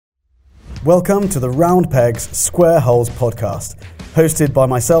Welcome to the Round Pegs, Square Holes podcast, hosted by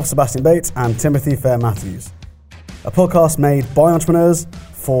myself, Sebastian Bates, and Timothy Fair-Matthews. A podcast made by entrepreneurs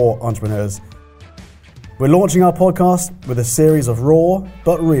for entrepreneurs. We're launching our podcast with a series of raw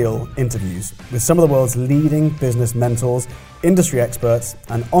but real interviews with some of the world's leading business mentors, industry experts,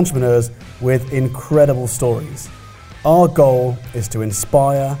 and entrepreneurs with incredible stories. Our goal is to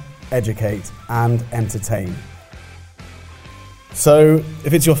inspire, educate, and entertain. So,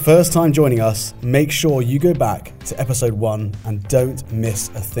 if it's your first time joining us, make sure you go back to episode 1 and don't miss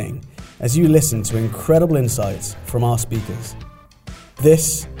a thing as you listen to incredible insights from our speakers.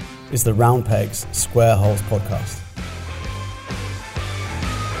 This is the Round Pegs, Square Holes podcast.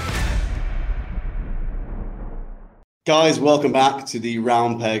 Guys, welcome back to the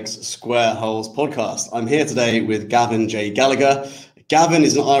Round Pegs, Square Holes podcast. I'm here today with Gavin J. Gallagher. Gavin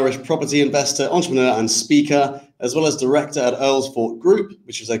is an Irish property investor, entrepreneur and speaker, as well as director at Earlsfort Group,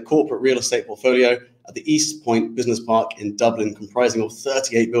 which is a corporate real estate portfolio at the East Point Business Park in Dublin, comprising of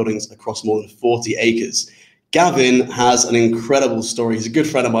 38 buildings across more than 40 acres. Gavin has an incredible story. He's a good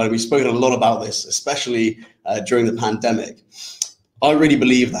friend of mine. We've spoken a lot about this, especially during the pandemic. I really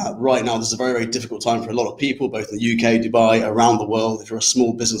believe that right now, this is a very, very difficult time for a lot of people, both in the UK, Dubai, around the world. If you're a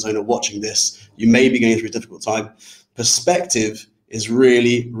small business owner watching this, you may be going through a difficult time. Perspective is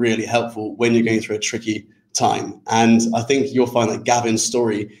really, really helpful when you're going through a tricky time. And I think you'll find that Gavin's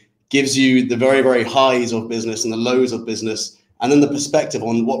story gives you the very, very highs of business and the lows of business, and then the perspective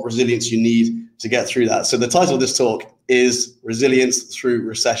on what resilience you need to get through that. So the title of this talk is Resilience Through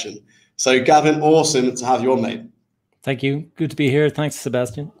Recession. So Gavin, awesome to have you on, mate. Thank you. Good to be here. Thanks,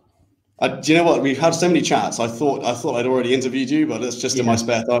 Sebastian. Do you know what? We've had so many chats. I thought I'd already interviewed you, but it's just in my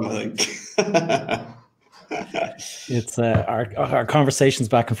spare time, I think. It's our conversations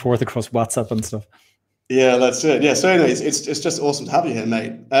back and forth across WhatsApp and stuff. Yeah, that's it. Yeah. So anyways, it's just awesome to have you here,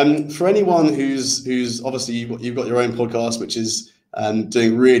 mate. For anyone who's obviously you've got your own podcast, which is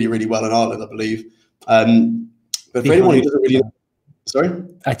doing really, really well in Ireland, I believe. But for anyone who doesn't really know, sorry?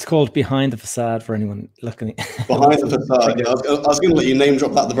 It's called Behind the Facade for anyone looking. Behind the Facade. Yeah, I was going to let you name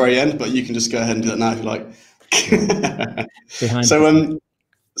drop that at the very end, but you can just go ahead and do that now if you like.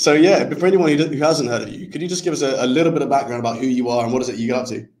 So yeah, but for anyone who hasn't heard of you, could you just give us a little bit of background about who you are and what is it you get up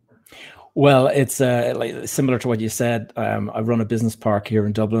to? Well, it's like similar to what you said. I run a business park here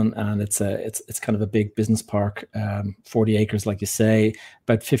in Dublin, and it's kind of a big business park, 40 acres, like you say,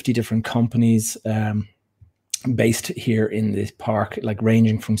 about 50 different companies based here in this park, like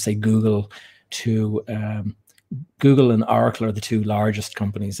ranging from say Google to Google and Oracle are the two largest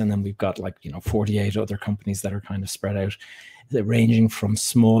companies, and then we've got 48 other companies that are kind of spread out, ranging from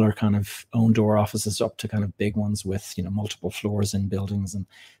smaller kind of own door offices up to kind of big ones with multiple floors in buildings and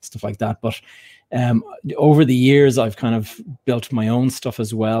stuff like that. But over the years, I've kind of built my own stuff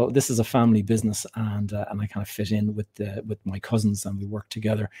as well. This is a family business, and I kind of fit in with my cousins, and we work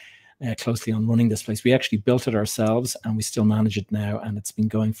together closely on running this place. We actually built it ourselves, and we still manage it now, and it's been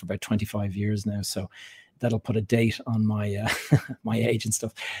going for about 25 years now. So that'll put a date on my my age and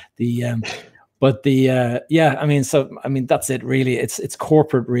stuff. But that's it really. It's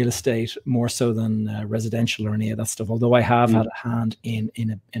corporate real estate more so than residential or any of that stuff. Although I have had a hand in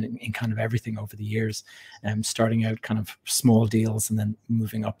kind of everything over the years, starting out kind of small deals and then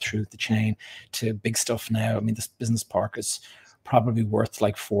moving up through the chain to big stuff now. I mean, this business park is probably worth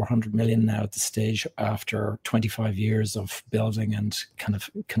like 400 million now at the stage after 25 years of building and kind of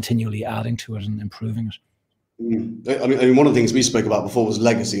continually adding to it and improving it. I mean, one of the things we spoke about before was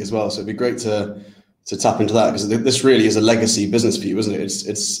legacy as well. So it'd be great to tap into that, because this really is a legacy business for you, isn't it?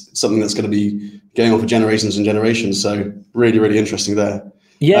 It's something that's going to be going on for generations and generations. So really, really interesting there.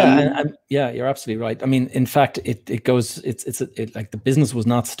 Yeah, yeah, you're absolutely right. I mean, in fact, it's like the business was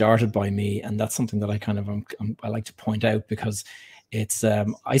not started by me, and that's something that I kind of I like to point out, because it's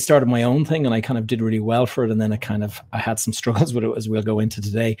I started my own thing and I kind of did really well for it, and then I had some struggles with it, as we'll go into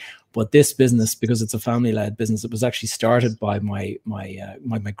today. But this business, because it's a family-led business, it was actually started by my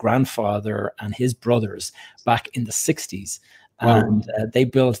grandfather and his brothers back in the 60s. And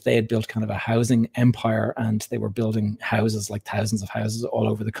they had built kind of a housing empire, and they were building houses, like thousands of houses all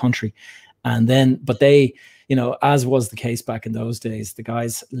over the country. And then, but they, as was the case back in those days, the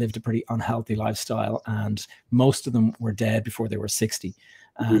guys lived a pretty unhealthy lifestyle, and most of them were dead before they were 60.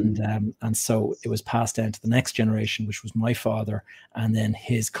 And so it was passed down to the next generation, which was my father and then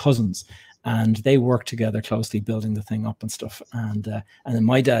his cousins. And they worked together closely, building the thing up and stuff. And then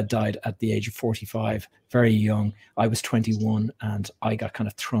my dad died at the age of 45, very young. I was 21, and I got kind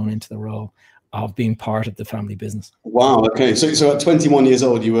of thrown into the role of being part of the family business. Wow. Okay. So at 21 years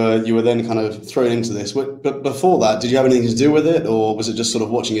old, you were then kind of thrown into this. But before that, did you have anything to do with it, or was it just sort of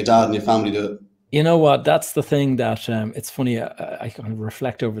watching your dad and your family do it? You know what? That's the thing that it's funny. I kind of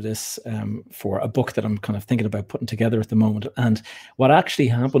reflect over this for a book that I'm kind of thinking about putting together at the moment. And what actually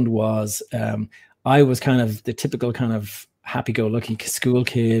happened was I was kind of the typical kind of happy-go-lucky school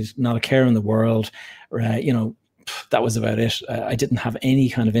kid, not a care in the world. You know, that was about it. I didn't have any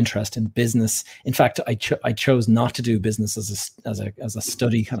kind of interest in business. In fact, I chose not to do business as a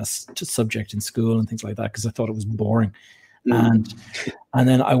study kind of subject in school and things like that because I thought it was boring. And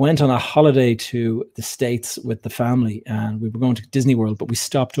then I went on a holiday to the States with the family, and we were going to Disney World, but we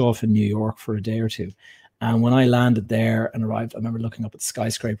stopped off in New York for a day or two. And when I landed there and arrived, I remember looking up at the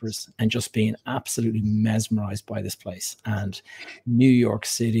skyscrapers and just being absolutely mesmerized by this place. And New York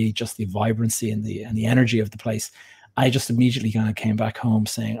City, just the vibrancy and the energy of the place. I just immediately kind of came back home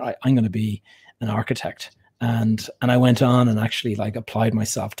saying, I'm going to be an architect. And I went on and actually like applied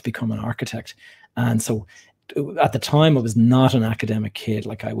myself to become an architect. And so at the time, I was not an academic kid.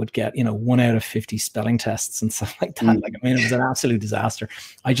 Like I would get, 1 out of 50 spelling tests and stuff like that. Like, I mean, it was an absolute disaster.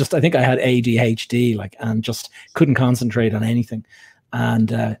 I think I had ADHD, and just couldn't concentrate on anything. And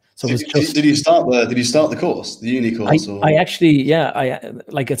so it was just. Did you start the course, the uni course? I actually,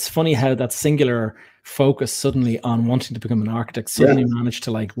 it's funny how that singular focus suddenly on wanting to become an architect suddenly managed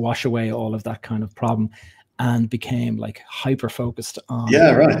to like wash away all of that kind of problem. And became like hyper focused on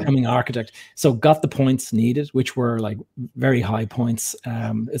becoming an architect. So got the points needed, which were like very high points.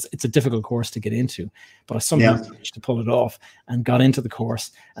 It's a difficult course to get into, but I somehow managed to pull it off and got into the course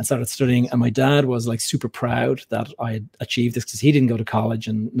and started studying. And my dad was like super proud that I had achieved this because he didn't go to college,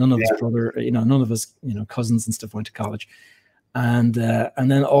 and none of his brother, none of his cousins and stuff went to college. And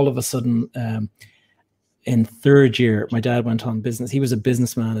then all of a sudden. In third year, my dad went on business. He was a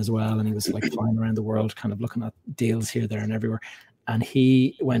businessman as well, and he was like flying around the world, kind of looking at deals here, there, and everywhere. And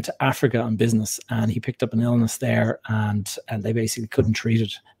he went to Africa on business, and he picked up an illness there, and they basically couldn't treat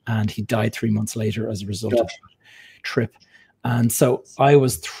it, and he died 3 months later as a result of that trip. And so I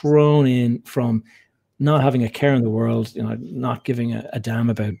was thrown in from not having a care in the world, not giving a damn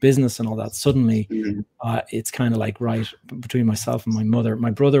about business and all that. Suddenly, it's kind of like right between myself and my mother.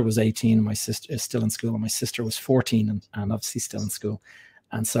 My brother was 18, and my sister is still in school, and my sister was 14 and obviously still in school.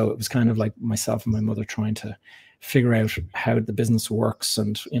 And so it was kind of like myself and my mother trying to figure out how the business works.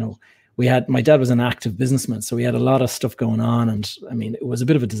 And, my dad was an active businessman, so we had a lot of stuff going on. And I mean, it was a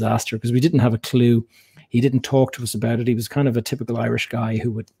bit of a disaster because we didn't have a clue. He didn't talk to us about it. He was kind of a typical Irish guy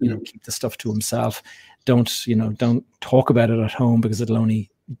who would, keep the stuff to himself. Don't talk about it at home because it'll only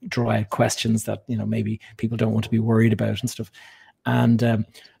draw out questions that, maybe people don't want to be worried about and stuff. And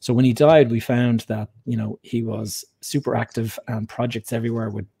so when he died, we found that, he was super active and projects everywhere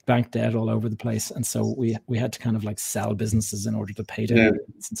with bank debt all over the place. And so we had to kind of like sell businesses in order to pay down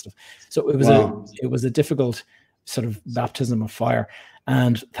and stuff. So it was a difficult sort of baptism of fire.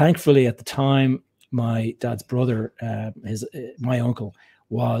 And thankfully at the time, my dad's brother, my uncle,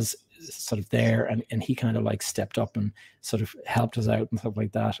 was sort of there, and he kind of like stepped up and sort of helped us out and stuff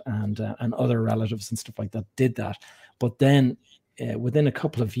like that, and other relatives and stuff like that did that. But then within a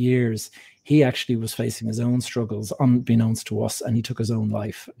couple of years, he actually was facing his own struggles unbeknownst to us, and he took his own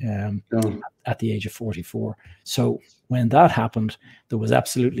life at the age of 44. So when that happened, there was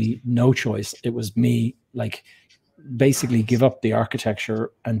absolutely no choice. It was me like basically give up the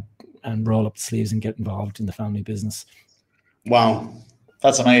architecture and roll up the sleeves and get involved in the family business. Wow.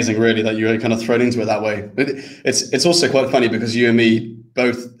 That's amazing, really, that you were kind of thrown into it that way. But it's also quite funny because you and me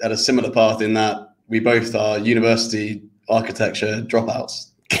both had a similar path in that we both are university architecture dropouts.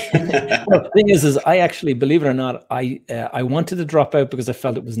 Well, the thing is I actually, believe it or not, I wanted to drop out because I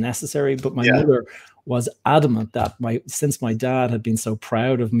felt it was necessary, but my mother was adamant that since my dad had been so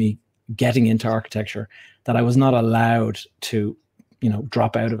proud of me getting into architecture, that I was not allowed to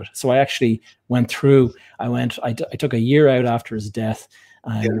drop out of it. So I actually went through, I took a year out after his death.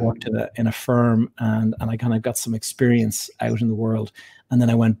 I worked in a firm and I kind of got some experience out in the world. And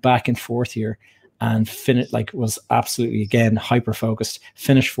then I went back in fourth year and was absolutely, again, hyper-focused,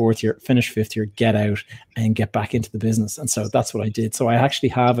 finish fourth year, finish fifth year, get out and get back into the business. And so that's what I did. So I actually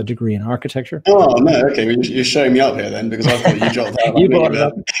have a degree in architecture. Oh, no, okay. Well, you're showing me up here then, because I thought you dropped out. You brought it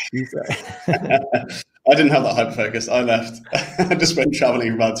up. I didn't have that hyper-focus. I left. I just went traveling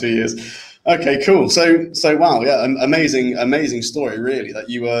for about 2 years. Okay, cool. So wow, yeah, an amazing story, really, that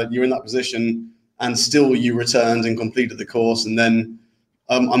you were in that position and still you returned and completed the course. And then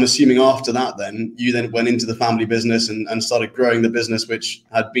I'm assuming after that, then you then went into the family business and started growing the business, which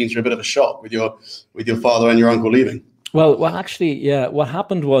had been through a bit of a shock with your father and your uncle leaving. Well, actually, yeah. What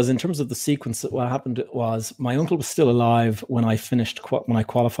happened was, in terms of the sequence, what happened was my uncle was still alive when I when I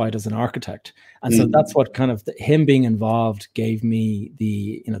qualified as an architect, and so that's what kind of him being involved gave me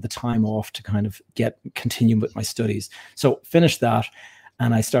the time off to kind of continue with my studies. So finished that,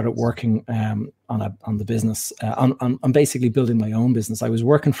 and I started working on the business, on basically building my own business. I was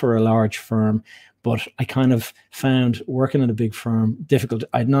working for a large firm, but I kind of found working in a big firm difficult.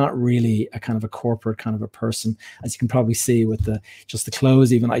 I'm not really a kind of a corporate kind of a person, as you can probably see with the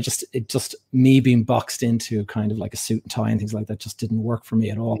clothes. Even me being boxed into kind of like a suit and tie and things like that just didn't work for me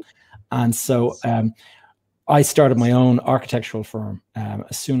at all. And so I started my own architectural firm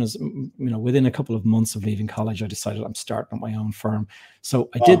as soon as, within a couple of months of leaving college. I decided I'm starting my own firm. So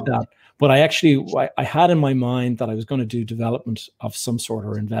I did that. But I had in my mind that I was going to do development of some sort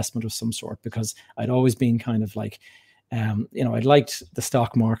or investment of some sort, because I'd always been kind of like, I liked the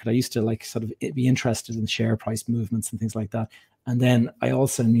stock market. I used to like sort of be interested in share price movements and things like that. And then I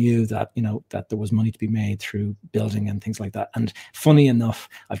also knew that, that there was money to be made through building and things like that. And funny enough,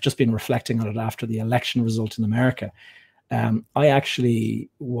 I've just been reflecting on it after the election result in America. I actually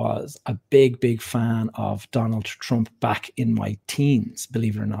was a big fan of Donald Trump back in my teens,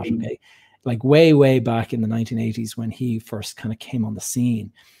 believe it or not. Okay, like way back in the 1980s when he first kind of came on the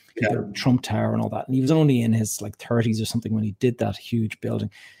scene. The Trump Tower and all that. And he was only in his like 30s or something when he did that huge building.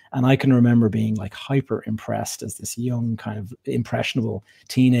 And I can remember being like hyper impressed as this young kind of impressionable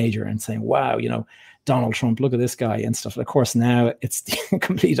teenager and saying, wow, Donald Trump, look at this guy and stuff. Of course, now it's the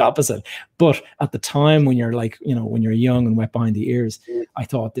complete opposite. But at the time when you're like, when you're young and wet behind the ears, I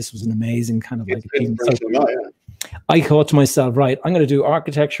thought this was an amazing kind of like I thought to myself, right, I'm going to do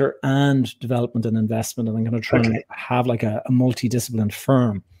architecture and development and investment, and I'm going to try and have like a multidisciplined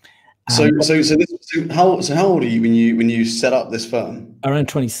firm. So how old are you when you set up this firm? Around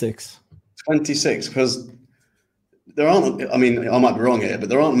 26. 26, because there aren't. I mean, I might be wrong here, but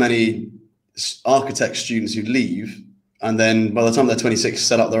there aren't many architect students who leave and then by the time they're 26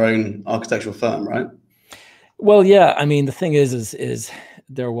 set up their own architectural firm, right? Well, yeah. I mean, the thing is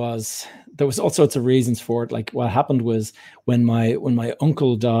there was all sorts of reasons for it. Like what happened was when my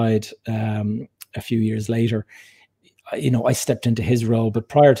uncle died a few years later, I stepped into his role. But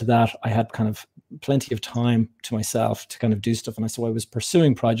prior to that, I had kind of plenty of time to myself to kind of do stuff. And so I was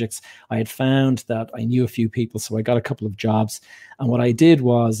pursuing projects. I had found that I knew a few people, so I got a couple of jobs. And what I did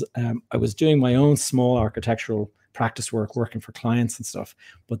was I was doing my own small architectural practice work, working for clients and stuff.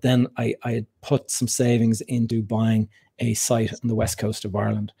 But then I had put some savings into buying a site on the west coast of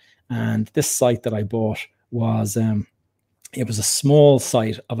Ireland. And this site that I bought was, it was a small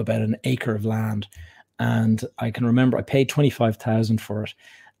site of about an acre of land. And I can remember I paid 25,000 for it.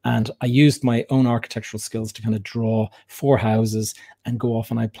 And I used my own architectural skills to kind of draw 4 houses and go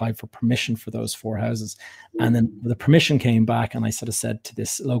off, and I applied for permission for those 4 houses. And then the permission came back, and I sort of said to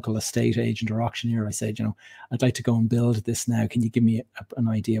this local estate agent or auctioneer, I said, I'd like to go and build this now. Can you give me an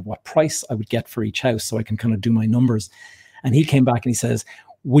idea of what price I would get for each house so I can kind of do my numbers? And he came back and he says,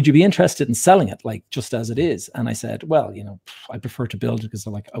 would you be interested in selling it like just as it is? And I said, well, I prefer to build it because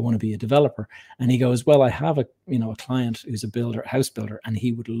I want to be a developer. And he goes, well, I have a client who's a builder, house builder, and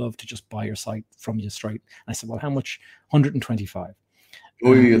he would love to just buy your site from you straight. And I said, well, how much? 125.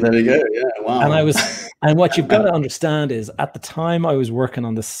 Oh, there you go. Yeah. Wow. And what you've got to understand is at the time I was working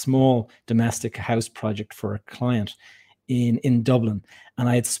on this small domestic house project for a client in Dublin, and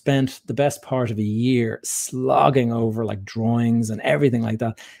I had spent the best part of a year slogging over like drawings and everything like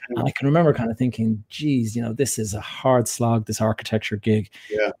that. And I can remember kind of thinking, geez, this is a hard slog, this architecture gig.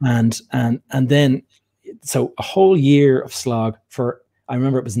 Yeah. And then, so a whole year of slog I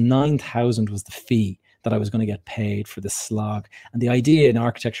remember it was 9,000 was the fee that I was going to get paid for this slog. And the idea in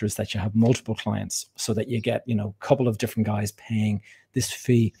architecture is that you have multiple clients so that you get, a couple of different guys paying this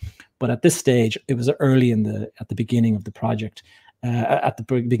fee. But at this stage, it was early at the beginning of the project, at the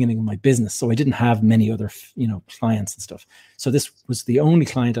beginning of my business. So I didn't have many other, clients and stuff. So this was the only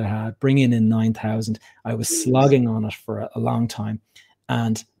client I had, bringing in 9,000. I was slogging on it for a long time.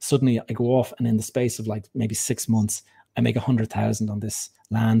 And suddenly I go off, and in the space of like maybe 6 months, I make 100,000 on this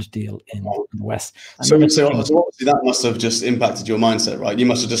land deal in the West. So obviously that must have just impacted your mindset, right? You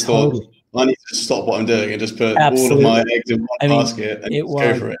must have just thought, I need to stop what I'm doing and just put all of my eggs in one basket and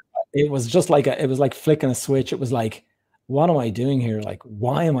go for it. It was just like it was like flicking a switch. It was like, what am I doing here? Like,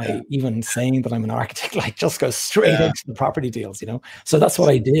 why am I even saying that I'm an architect? Like, just go straight into the property deals, So that's what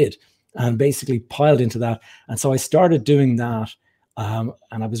I did, and basically piled into that. And so I started doing that. And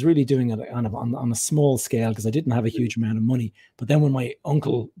I was really doing it kind of on a small scale because I didn't have a huge amount of money. But then when my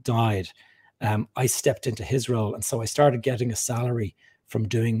uncle died, I stepped into his role. And so I started getting a salary from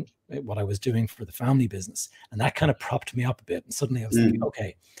doing what I was doing for the family business. And that kind of propped me up a bit. And suddenly I was thinking,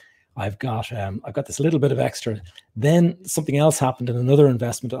 okay, I've got this little bit of extra. Then something else happened in another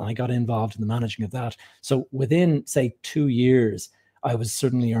investment, and I got involved in the managing of that. So within, say, 2 years, I was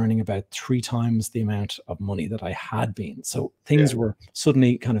suddenly earning about 3 times the amount of money that I had been. So things were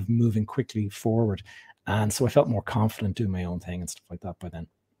suddenly kind of moving quickly forward. And so I felt more confident doing my own thing and stuff like that by then.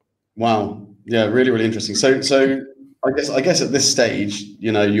 Wow. Yeah, really, really interesting. So I guess at this stage,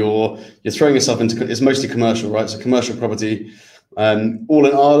 you're throwing yourself into, it's mostly commercial, right? So commercial property, all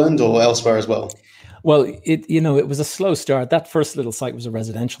in Ireland or elsewhere as well? Well, it was a slow start. That first little site was a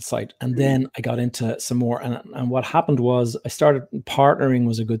residential site. And then I got into some more. And what happened was I started partnering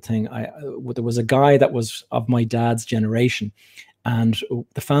was a good thing. There was a guy that was of my dad's generation. And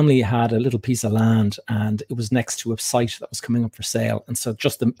the family had a little piece of land, and it was next to a site that was coming up for sale. And so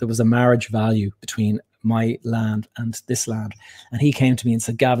there was a marriage value between my land and this land. And he came to me and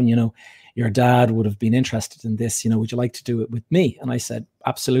said, Gavin, your dad would have been interested in this, would you like to do it with me? And I said,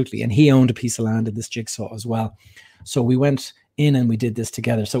 absolutely. And he owned a piece of land in this jigsaw as well. So we went in and we did this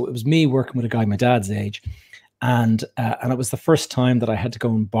together. So it was me working with a guy my dad's age. And it was the first time that I had to go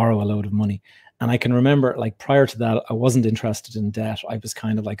and borrow a load of money. And I can remember, like, prior to that, I wasn't interested in debt. I was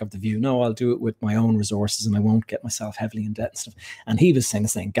kind of like of the view, no, I'll do it with my own resources and I won't get myself heavily in debt and stuff. And he was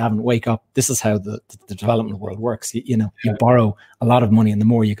saying, Gavin, wake up. This is how the development world works. You borrow a lot of money, and the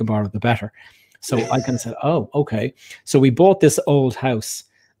more you can borrow, the better. So I kind of said, oh, okay. So we bought this old house,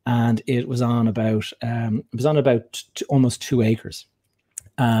 and it was on about almost 2 acres.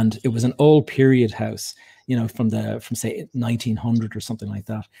 And it was an old period house, from say 1900 or something like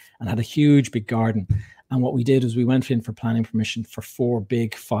that, and had a huge big garden. And what we did is we went in for planning permission for 4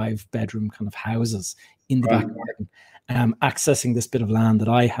 big 5-bedroom kind of houses in the back garden, accessing this bit of land that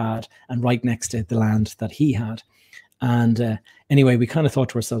I had, and right next to the land that he had. And anyway, we kind of thought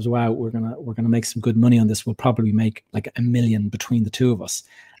to ourselves, wow, we're gonna make some good money on this. We'll probably make like $1 million between the two of us.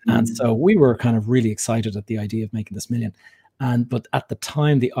 And so we were kind of really excited at the idea of making this $1 million. But at the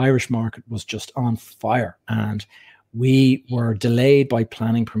time, the Irish market was just on fire, and we were delayed by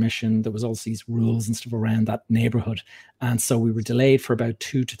planning permission. There was also these rules and stuff around that neighborhood. And so we were delayed for about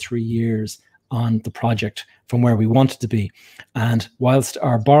 2 to 3 years on the project from where we wanted to be. And whilst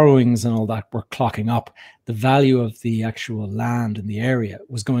our borrowings and all that were clocking up, the value of the actual land in the area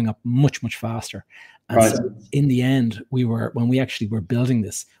was going up much, much faster. And so in the end, when we actually were building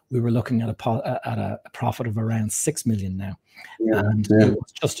this, we were looking at a profit of around 6 million now. And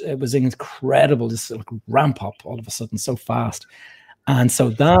it was incredible, this ramp up all of a sudden so fast. And so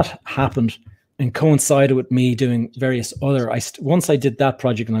that happened and coincided with me doing various other, once I did that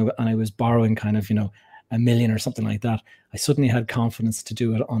project and I was borrowing kind of, $1 million or something like that, I suddenly had confidence to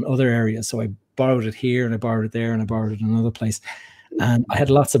do it on other areas. So I borrowed it here and I borrowed it there and I borrowed it in another place. And I had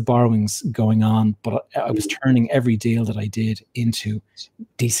lots of borrowings going on, but I was turning every deal that I did into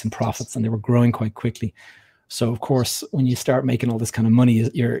decent profits, and they were growing quite quickly. So, of course, when you start making all this kind of money,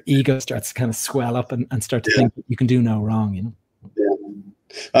 your ego starts to kind of swell up and start to think that you can do no wrong, Yeah.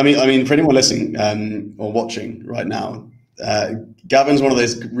 I mean, for anyone listening or watching right now, Gavin's one of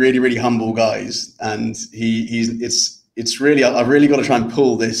those really, really humble guys, and it's really, I've really got to try and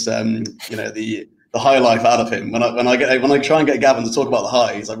pull this, the high life out of him. When I try and get Gavin to talk about the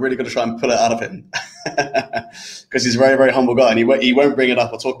highs, I've really got to try and pull it out of him because he's a very, very humble guy, and he won't bring it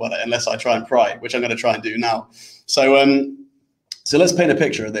up or talk about it unless I try and pry, which I'm going to try and do now. So let's paint a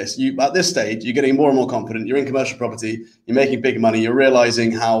picture of this. At this stage, you're getting more and more confident. You're in commercial property. You're making big money. You're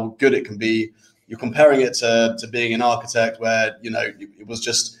realizing how good it can be. You're comparing it to being an architect, where it was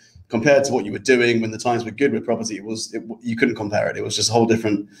just, compared to what you were doing when the times were good with property, you couldn't compare it. It was just a whole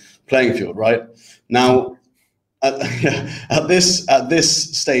different playing field, right? Now, at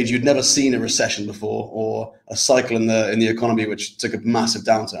this stage, you'd never seen a recession before, or a cycle in the economy which took a massive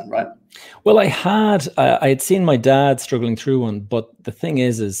downturn, right? Well, I had seen my dad struggling through one, but the thing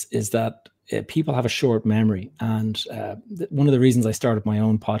is that people have a short memory. And one of the reasons I started my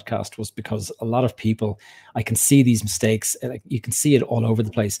own podcast was because a lot of people, I can see these mistakes. You can see it all over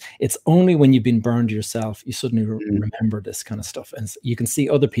the place. It's only when you've been burned yourself, you suddenly remember this kind of stuff. And you can see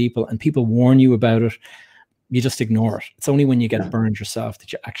other people, and people warn you about it. You just ignore it. It's only when you get burned yourself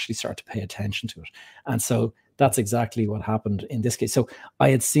that you actually start to pay attention to it. And so that's exactly what happened in this case. So I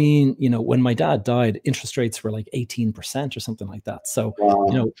had seen, when my dad died, interest rates were like 18% or something like that. So,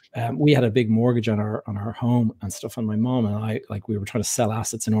 we had a big mortgage on our home and stuff. And my mom and I, we were trying to sell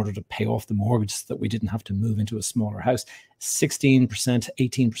assets in order to pay off the mortgage so that we didn't have to move into a smaller house. 16%,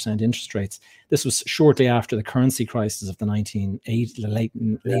 18% interest rates. This was shortly after the currency crisis of the late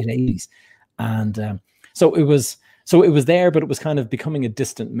 80s. And so it was So it was there, but it was kind of becoming a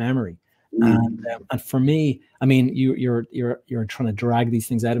distant memory. And for me, I mean, you're trying to drag these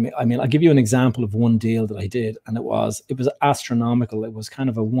things out of me. I mean, I'll give you an example of one deal that I did, and it was astronomical. It was kind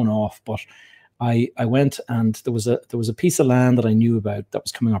of a one-off, but I went, and there was a piece of land that I knew about that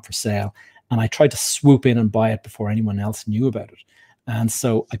was coming up for sale, and I tried to swoop in and buy it before anyone else knew about it. And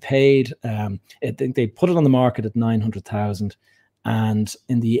so I paid. They put it on the market at 900,000. And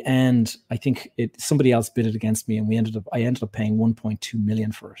in the end, I think somebody else bid it against me, and I ended up paying 1.2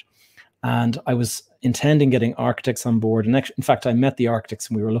 million for it. And I was intending getting architects on board. And in fact, I met the architects,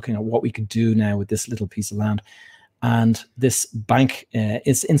 and we were looking at what we could do now with this little piece of land. And this bank,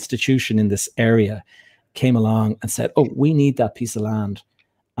 this institution in this area came along and said, "Oh, we need that piece of land."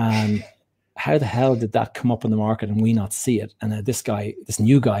 And how the hell did that come up on the market and we not see it? And this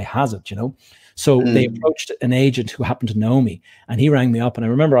new guy has it, So they approached an agent who happened to know me, and he rang me up. And I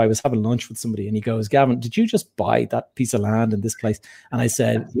remember I was having lunch with somebody, and he goes, "Gavin, did you just buy that piece of land in this place?" And I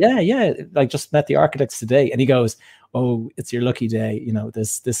said, yeah, I just met the architects today. And he goes, "Oh, it's your lucky day.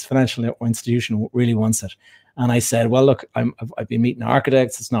 This financial institution really wants it." And I said, "Well, look, I've been meeting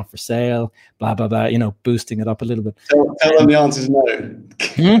architects. It's not for sale, blah, blah, blah, boosting it up a little bit." Tell them the answer is no.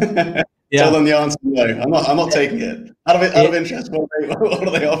 Yeah. Tell them the answer no. I'm not taking it. Out of interest, what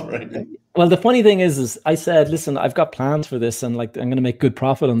are they offering? Well, the funny thing is I said, "Listen, I've got plans for this, and I'm going to make good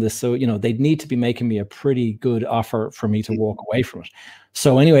profit on this. So, they'd need to be making me a pretty good offer for me to walk away from it."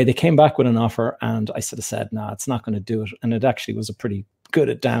 So anyway, they came back with an offer, and I sort of said, "No, it's not going to do it." And it actually was a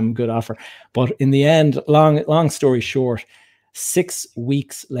damn good offer. But in the end, long story short, 6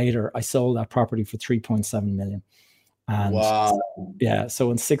 weeks later, I sold that property for 3.7 million. And wow.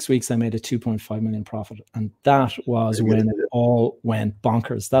 So in 6 weeks, I made a 2.5 million profit. And that was when it all went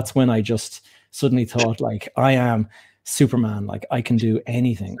bonkers. That's when I just suddenly thought, like, I am Superman, like I can do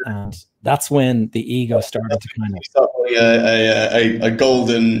anything. And that's when the ego started to kind of start a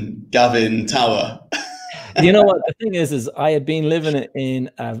golden Gavin tower. You know what the thing is I had been living in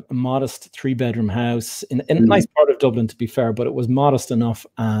a modest 3-bedroom house in a nice part of Dublin, to be fair, but it was modest enough.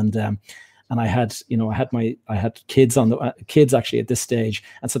 And I had, I had kids actually at this stage.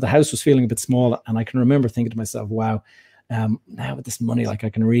 And so the house was feeling a bit small. And I can remember thinking to myself, wow, now with this money, like I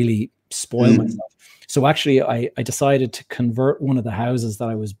can really spoil myself. So actually I decided to convert one of the houses that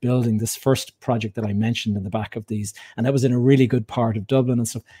I was building, this first project that I mentioned in the back of these. And that was in a really good part of Dublin and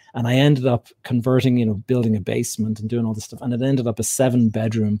stuff. And I ended up converting, building a basement and doing all this stuff. And it ended up a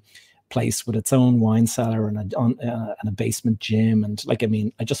 7-bedroom place with its own wine cellar and a basement gym. And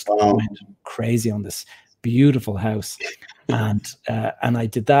I just went crazy on this beautiful house. And I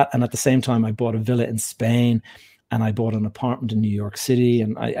did that. And at the same time, I bought a villa in Spain, and I bought an apartment in New York City.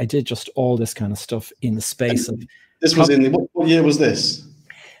 And I did just all this kind of stuff in the space of. This was what year was this?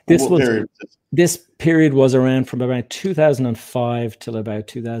 This period was around from about 2005 till about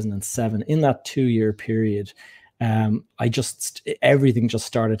 2007. In that 2-year period, everything just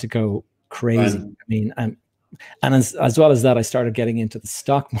started to go crazy. Right. I mean, and as well as that, I started getting into the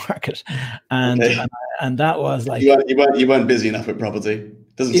stock market, and that was like you weren't busy enough with property.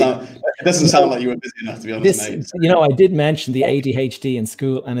 It doesn't sound like you were busy enough, to be honest, mate. I did mention the ADHD in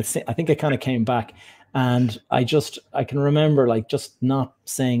school, and I think it kind of came back. And I can remember like just not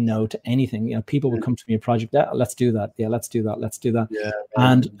saying no to anything. People would come to me a project, let's do that. Yeah, let's do that. Let's do that. Yeah.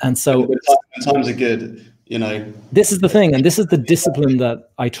 And so when times are good, This is the thing, and this is the discipline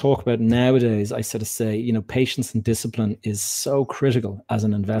that I talk about nowadays. I sort of say, patience and discipline is so critical as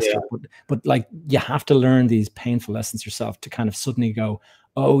an investor. Yeah. But like you have to learn these painful lessons yourself to kind of suddenly go,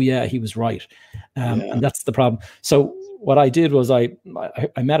 oh yeah, he was right. And that's the problem. So what I did was I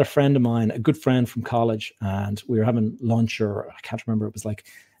met a friend of mine, a good friend from college, and we were having lunch, or I can't remember. It was like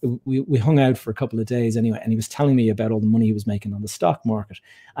we hung out for a couple of days anyway, and he was telling me about all the money he was making on the stock market,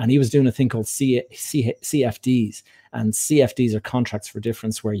 and he was doing a thing called CFDs, and CFDs are contracts for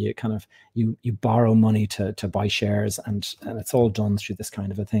difference, where you kind of you borrow money to buy shares, and it's all done through this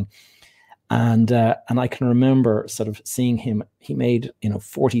kind of a thing. And I can remember sort of seeing him. He made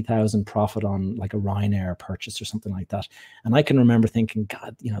 40,000 profit on like a Ryanair purchase or something like that. And I can remember thinking,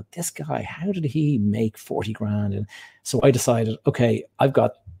 God, this guy, how did he make 40 grand? And so I decided, okay, I've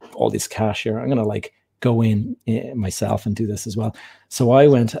got all this cash here. I'm gonna like go in myself and do this as well. So I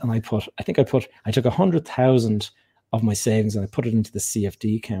went and I took 100,000 of my savings and I put it into the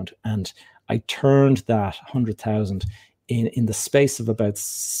CFD account, and I turned that 100,000 in the space of about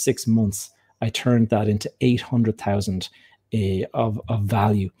 6 months. I turned that into 800,000 of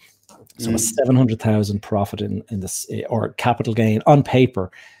value. So a 700,000 profit in this, or capital gain on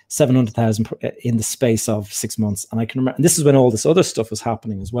paper, 700,000 in the space of 6 months. And I can remember, and this is when all this other stuff was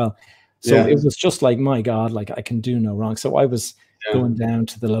happening as well. So it was just like, my God, like I can do no wrong. So I was going down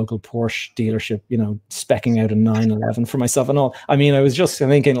to the local Porsche dealership, specking out a 911 for myself and all. I mean, I was just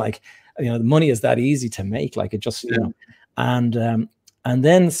thinking like, the money is that easy to make. Like it just, and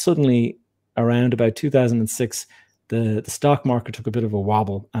then suddenly around about 2006, the stock market took a bit of a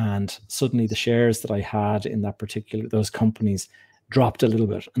wobble, and suddenly the shares that I had in those companies dropped a little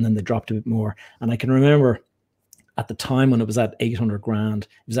bit, and then they dropped a bit more. And I can remember at the time when it was at 800 grand,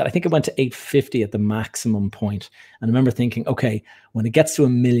 I think it went to 850 at the maximum point. And I remember thinking, okay, when it gets to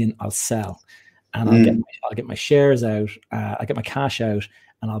 1 million, I'll sell, and I'll get my shares out, I get my cash out,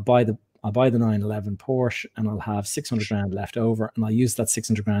 and I'll buy the 911 Porsche, and I'll have 600 grand left over, and I'll use that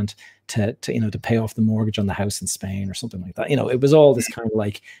 600 grand to pay off the mortgage on the house in Spain or something like that. It was all this kind of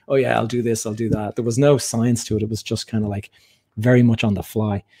like, oh yeah, I'll do this, I'll do that. There was no science to it. It was just kind of like very much on the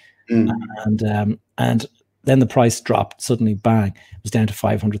fly. And then the price dropped suddenly, bang, it was down to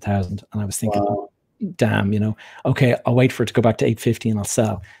 500,000. And I was thinking, damn, okay, I'll wait for it to go back to 850 and I'll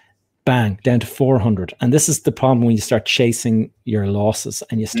sell. Bang, down to 400. And this is the problem when you start chasing your losses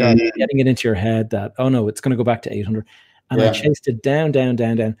and you start getting it into your head that, oh no, it's going to go back to 800. And I chased it down.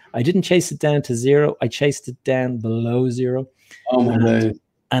 I didn't chase it down to zero. I chased it down below zero. Oh my God.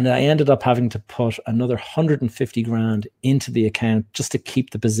 And I ended up having to put another 150 grand into the account just to keep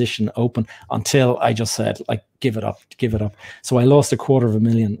the position open until I just said, like, give it up. So I lost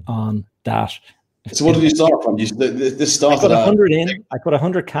 $250,000 on that. So what did you start from? This started. I put 100 in. I put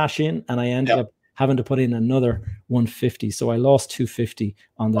 100 cash in, and I ended up having to put in another 150. So I lost 250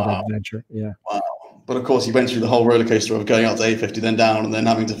 on that adventure. Yeah. Wow. But of course, you went through the whole roller coaster of going up to 850, then down, and then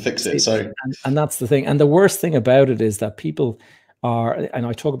having to fix it. So and that's the thing. And the worst thing about it is that people are, and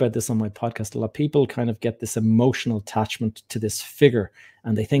I talk about this on my podcast a lot, people kind of get this emotional attachment to this figure,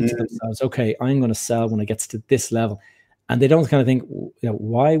 and they think to themselves, okay, I'm going to sell when it gets to this level. And they don't kind of think,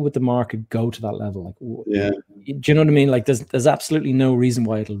 why would the market go to that level? Like, do you know what I mean? Like, there's absolutely no reason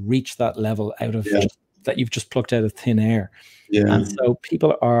why it'll reach that level out of that you've just plucked out of thin air. Yeah. And so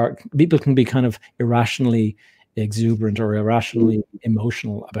people can be kind of irrationally exuberant or irrationally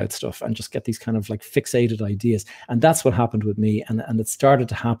emotional about stuff and just get these kind of like fixated ideas. And that's what happened with me. And it started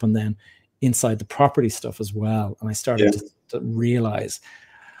to happen then inside the property stuff as well. And I started to realize,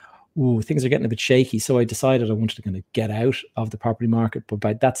 things are getting a bit shaky. So I decided I wanted to kind of get out of the property market. But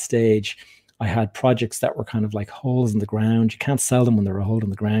by that stage, I had projects that were kind of like holes in the ground. You can't sell them when they're a hole in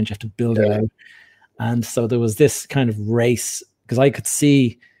the ground. You have to build it out. And so there was this kind of race, because I could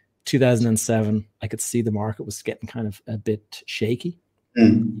see 2007, I could see the market was getting kind of a bit shaky.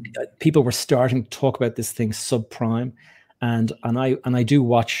 People were starting to talk about this thing, subprime. And I do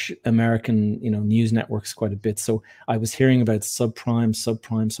watch American, news networks quite a bit. So I was hearing about subprime.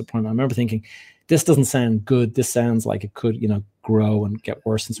 I remember thinking, this doesn't sound good. This sounds like it could, grow and get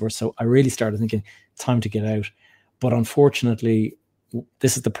worse and worse. So I really started thinking, time to get out. But unfortunately,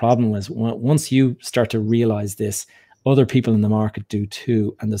 this is the problem, was once you start to realize this, other people in the market do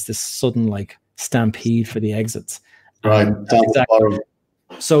too. And there's this sudden like stampede for the exits. Right. Exactly.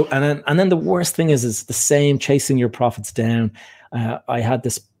 So, and then the worst thing is the same, chasing your profits down. I had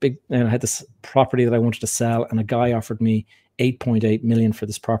this property that I wanted to sell, and a guy offered me 8.8 million for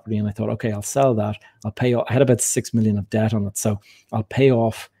this property. And I thought, okay, I'll sell that. I'll pay off. I had about 6 million of debt on it. So I'll pay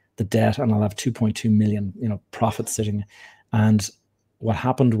off the debt and I'll have 2.2 million, profit sitting. And what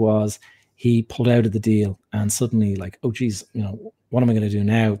happened was he pulled out of the deal, and suddenly like, oh geez, what am I going to do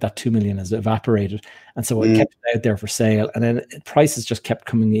now? That 2 million has evaporated. And so I kept it out there for sale. And then prices just kept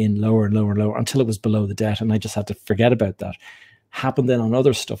coming in lower and lower and lower until it was below the debt. And I just had to forget about that. Happened then on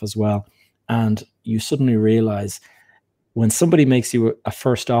other stuff as well. And you suddenly realize when somebody makes you a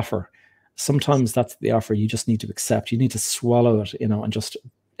first offer, sometimes that's the offer you just need to accept. You need to swallow it, and just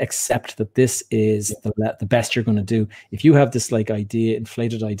accept that this is the best you're going to do. If you have this like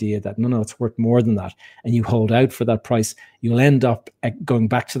inflated idea that no, it's worth more than that, and you hold out for that price, you'll end up going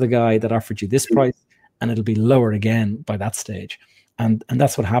back to the guy that offered you this price, and it'll be lower again by that stage. And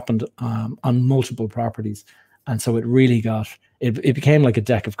that's what happened on multiple properties. And so it really it became like a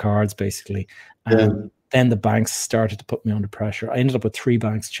deck of cards basically. And then the banks started to put me under pressure. I ended up with 3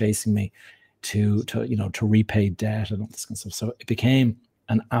 banks chasing me to repay debt and all this kind of stuff. So it became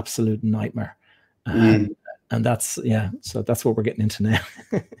an absolute nightmare. And that's so that's what we're getting into now.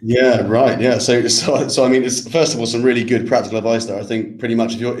 So I mean, it's first of all some really good practical advice there. I think pretty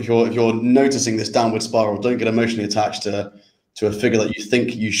much if you're noticing this downward spiral, don't get emotionally attached to a figure that you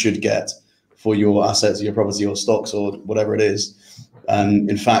think you should get for your assets, your property, or stocks, or whatever it is.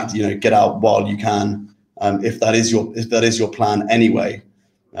 In fact, get out while you can. If that is your plan anyway,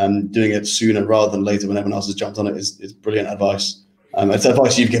 doing it sooner rather than later when everyone else has jumped on it is brilliant advice. It's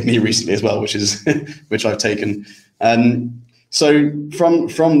advice you've given me recently as well, which is which I've taken. So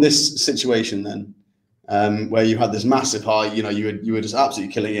from this situation then, where you had this massive high, you were just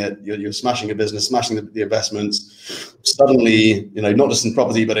absolutely killing it. You're smashing a business, smashing the investments. Suddenly, not just in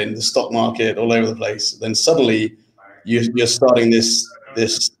property, but in the stock market, all over the place. Then suddenly, you're starting this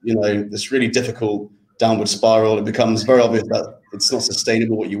really difficult downward spiral. It becomes very obvious that it's not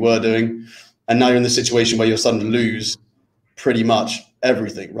sustainable what you were doing, and now you're in the situation where you're starting to lose pretty much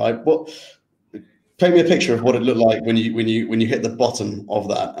everything. Right? Paint me a picture of what it looked like when you hit the bottom of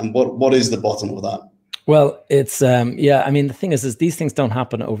that, and what is the bottom of that? Well, it's I mean, the thing is these things don't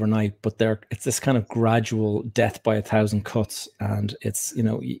happen overnight, but it's this kind of gradual death by 1,000 cuts, and it's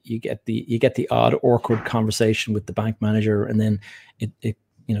you get the odd awkward conversation with the bank manager, and then it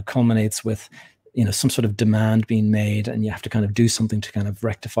culminates with some sort of demand being made, and you have to kind of do something to kind of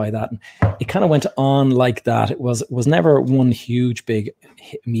rectify that. And it kind of went on like that. It was never one huge big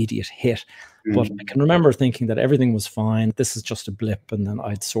immediate hit. But I can remember thinking that everything was fine. This is just a blip, and then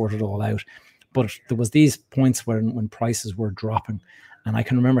I'd sort it all out. But there was these points when prices were dropping, and I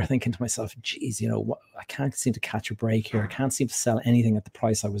can remember thinking to myself, geez, I can't seem to catch a break here. I can't seem to sell anything at the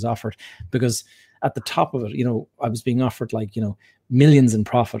price I was offered, because at the top of it, I was being offered millions in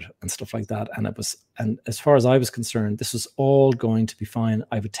profit and stuff like that. And as far as I was concerned, this was all going to be fine.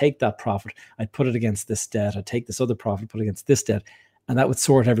 I would take that profit, I'd put it against this debt, I'd take this other profit, put it against this debt, and that would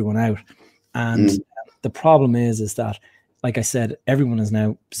sort everyone out. And the problem is that, like I said, everyone is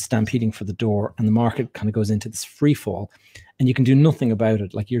now stampeding for the door, and the market kind of goes into this free fall, and you can do nothing about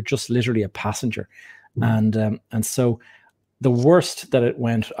it. Like, you're just literally a passenger. And so the worst that it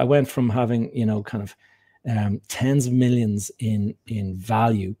went, I went from having, kind of tens of millions in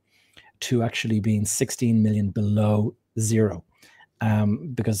value to actually being 16 million below zero.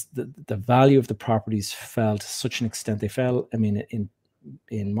 Because the value of the properties fell to such an extent. They fell, I mean,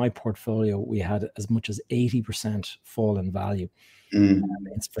 in my portfolio, we had as much as 80% fall in value.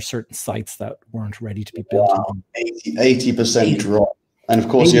 It's for certain sites that weren't ready to be built. Wow. 80% drop. And of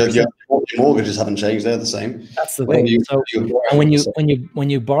course, your mortgages haven't changed; they're the same. That's the thing. So, when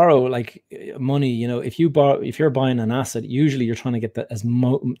you borrow money, if you're buying an asset, usually you're trying to get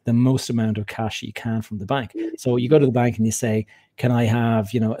the most amount of cash you can from the bank. So you go to the bank and you say, "Can I have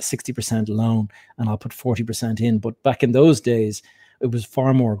a 60% loan, and I'll put 40% in?" But back in those days, it was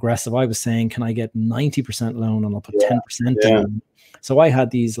far more aggressive. I was saying, "Can I get 90% loan, and I'll put 10% in?" So I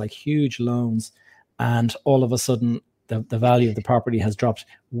had these huge loans, and all of a sudden, the value of the property has dropped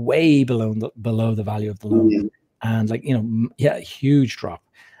way below the value of the loan, and huge drop.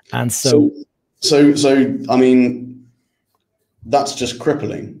 And so I mean, that's just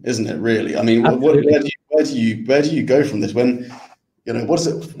crippling, isn't it? Really, I mean, where do you go from this? When what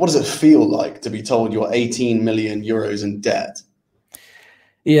does it feel like to be told you're 18 million euros in debt?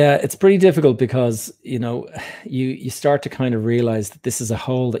 Yeah, it's pretty difficult, because you start to kind of realize that this is a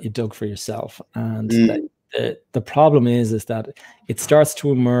hole that you dug for yourself, and that the problem is that it starts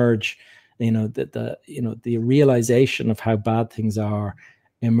to emerge. The realization of how bad things are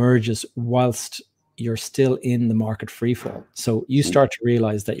emerges whilst you're still in the market freefall. So you start to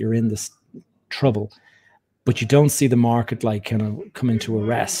realize that you're in this trouble, but you don't see the market kind of coming to a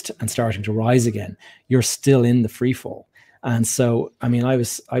rest and starting to rise again. You're still in the freefall. And so, I mean, I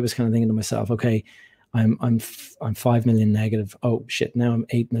was kind of thinking to myself, okay, I'm 5 million negative. Oh shit, now I'm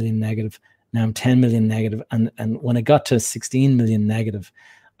 8 million negative. Now I'm 10 million negative. And when I got to 16 million negative,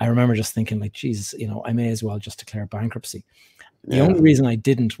 I remember just thinking Jesus, I may as well just declare bankruptcy. The only reason I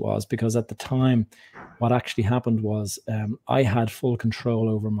didn't was because at the time, what actually happened was I had full control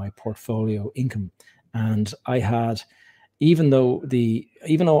over my portfolio income. And I had, even though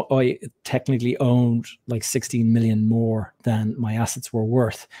I technically owned 16 million more than my assets were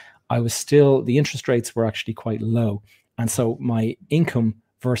worth, the interest rates were actually quite low. And so my income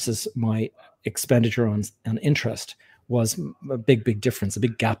versus my expenditure on interest was a big difference, a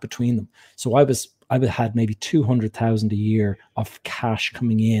big gap between them. So I had maybe 200,000 a year of cash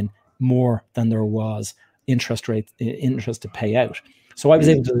coming in, more than there was interest to pay out. So I was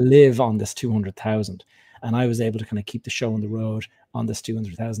able to live on this 200,000, and I was able to kind of keep the show on the road on this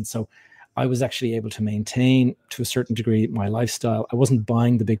 200,000. So I was actually able to maintain, to a certain degree, my lifestyle. I wasn't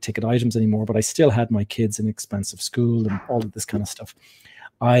buying the big ticket items anymore, but I still had my kids in expensive school and all of this kind of stuff.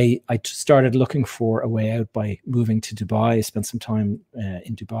 I started looking for a way out by moving to Dubai. I spent some time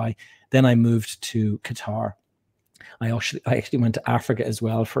in Dubai. Then I moved to Qatar. I actually went to Africa as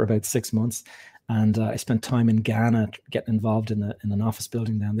well for about 6 months. And I spent time in Ghana getting involved in an office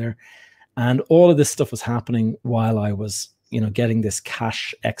building down there. And all of this stuff was happening while I was, getting this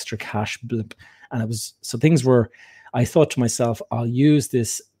extra cash blip. And things were, I thought to myself, I'll use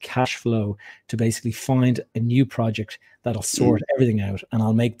this cash flow to basically find a new project that'll sort everything out, and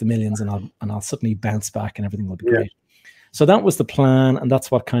I'll make the millions, and I'll suddenly bounce back and everything will be great. So that was the plan, and that's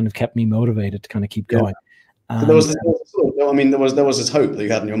what kind of kept me motivated to kind of keep going. So there was this hope that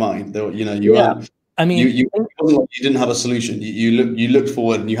you had in your mind. You wasn't like you didn't have a solution. You looked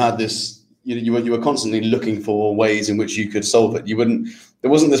forward, and you had this. You were constantly looking for ways in which you could solve it.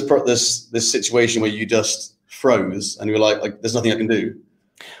 There wasn't this situation where you just froze and you were like there's nothing I can do.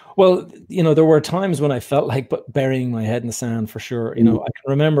 Well, there were times when I felt like burying my head in the sand, for sure. I can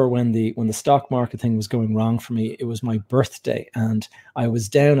remember when the stock market thing was going wrong for me. It was my birthday, and I was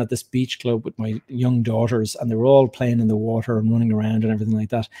down at this beach club with my young daughters, and they were all playing in the water and running around and everything like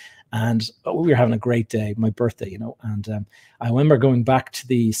that. And we were having a great day, my birthday, And I remember going back to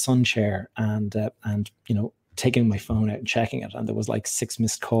the sun chair and taking my phone out and checking it, and there was like 6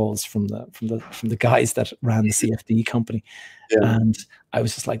 missed calls from the guys that ran the CFD company. And I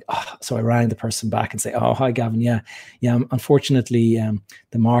was just like, so I rang the person back and say, hi Gavin, yeah, unfortunately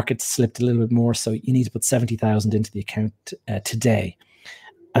the market slipped a little bit more, so you need to put 70,000 into the account today.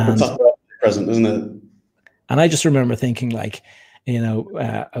 And it's present, isn't it? And I just remember thinking I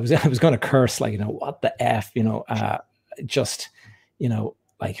was going to curse, what the F,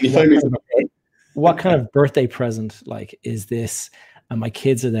 what kind of birthday present is this? And my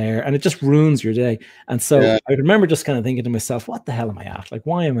kids are there, and it just ruins your day. And so I remember just kind of thinking to myself, what the hell am I at?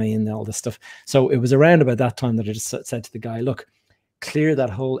 Why am I in all this stuff? So it was around about that time that I just said to the guy, look, clear that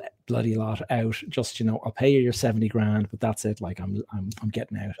whole bloody lot out. Just, I'll pay you your 70 grand, but that's it. I'm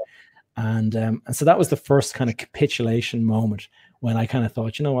getting out. And so that was the first kind of capitulation moment when I kind of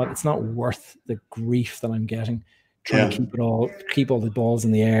thought, you know what, it's not worth the grief that I'm getting. Trying to keep all the balls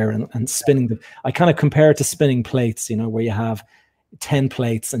in the air and spinning them. I kind of compare it to spinning plates, where you have 10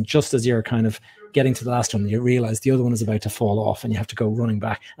 plates, and just as you're kind of getting to the last one, you realize the other one is about to fall off and you have to go running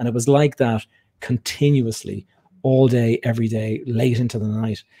back. And it was like that continuously all day, every day, late into the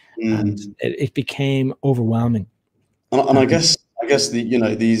night. And it became overwhelming. And I guess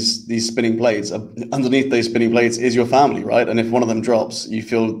these spinning plates, underneath those spinning plates is your family, right? And if one of them drops, you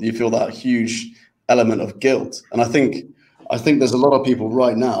feel that huge element of guilt. And I think there's a lot of people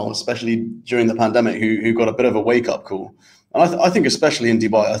right now, especially during the pandemic, who got a bit of a wake up call. And I think especially in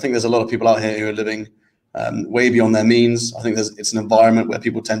Dubai, I think there's a lot of people out here who are living way beyond their means. I think it's an environment where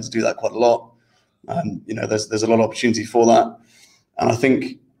people tend to do that quite a lot. There's a lot of opportunity for that. And I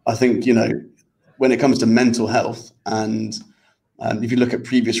think when it comes to mental health, and if you look at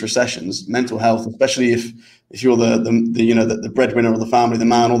previous recessions, mental health, especially if you're the breadwinner of the family, the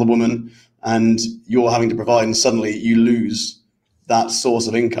man or the woman, and you're having to provide, and suddenly you lose that source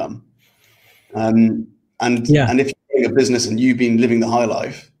of income. And if you're doing a business and you've been living the high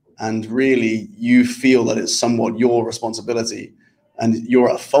life, and really you feel that it's somewhat your responsibility and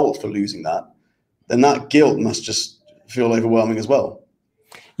you're at fault for losing that, then that guilt must just feel overwhelming as well.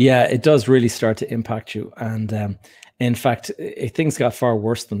 Yeah, it does really start to impact you. And in fact, things got far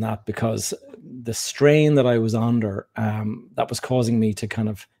worse than that, because the strain that I was under, that was causing me to kind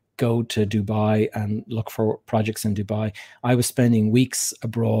of go to Dubai and look for projects in Dubai. I was spending weeks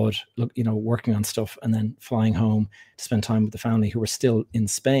abroad, working on stuff, and then flying home to spend time with the family who were still in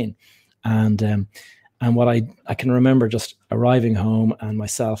Spain. And what I can remember just arriving home, and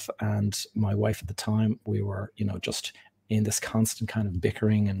myself and my wife at the time, we were, just in this constant kind of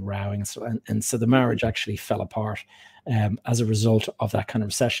bickering and rowing. And so the marriage actually fell apart as a result of that kind of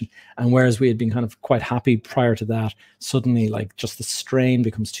recession. And whereas we had been kind of quite happy prior to that, suddenly just the strain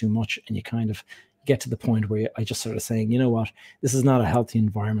becomes too much, and you kind of get to the point where I just started saying, you know what, this is not a healthy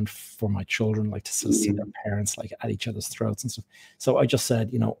environment for my children, to sort of see their parents at each other's throats and stuff. So I just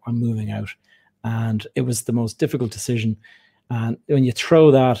said, I'm moving out. And it was the most difficult decision. And when you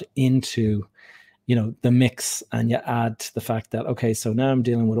throw that into the mix, and you add to the fact that, okay, so now I'm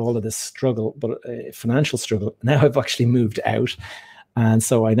dealing with all of this struggle, but financial struggle. Now I've actually moved out. And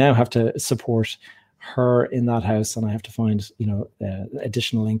so I now have to support her in that house, and I have to find,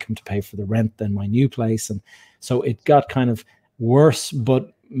 additional income to pay for the rent than my new place. And so it got kind of worse,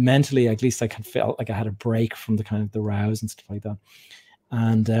 but mentally, at least I felt like I had a break from the kind of the rows and stuff like that.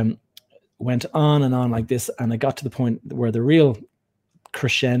 And went on and on like this. And I got to the point where the real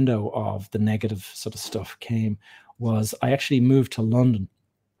crescendo of the negative sort of stuff came was I actually moved to London.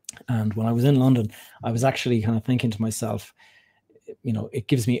 And when I was in London, I was actually kind of thinking to myself, it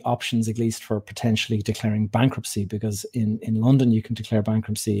gives me options, at least, for potentially declaring bankruptcy, because in London you can declare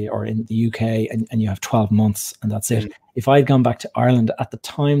bankruptcy, or in the UK, and you have 12 months and that's it. If I had gone back to Ireland at the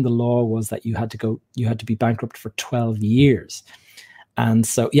time, the law was that you had to be bankrupt for 12 years. And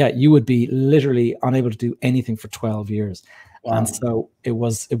so, yeah, you would be literally unable to do anything for 12 years. Wow. And so it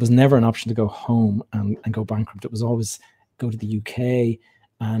was never an option to go home and go bankrupt. It was always go to the UK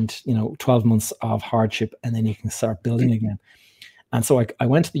and, 12 months of hardship, and then you can start building again. And so I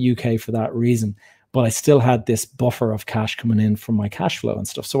went to the UK for that reason, but I still had this buffer of cash coming in from my cash flow and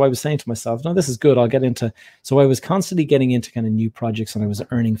stuff. So I was saying to myself, no, this is good. I'll get into, so I was constantly getting into kind of new projects, and I was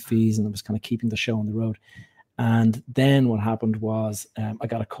earning fees, and I was kind of keeping the show on the road. And then what happened was I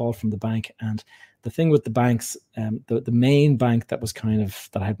got a call from the bank. And the thing with the banks, the main bank that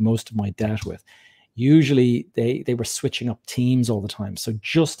I had most of my debt with, usually they were switching up teams all the time. So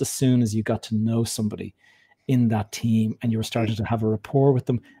just as soon as you got to know somebody in that team and you were starting to have a rapport with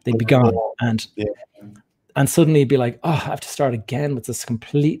them, they'd be gone. And suddenly it'd be like, oh, I have to start again with this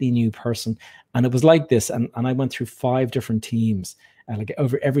completely new person. And it was like this. And I went through 5 different teams. Like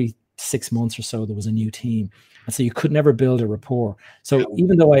over every 6 months or so, there was a new team. And so you could never build a rapport. So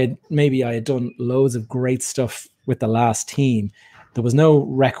even though I had done loads of great stuff with the last team, there was no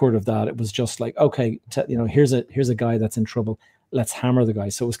record of that. It was just like, okay, here's a guy that's in trouble. Let's hammer the guy.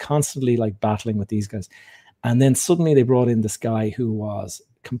 So it was constantly like battling with these guys. And then suddenly they brought in this guy who was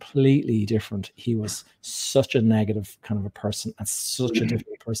completely different. He was such a negative kind of a person and such a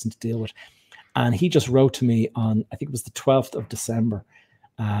difficult person to deal with. And he just wrote to me on, I think it was the 12th of December,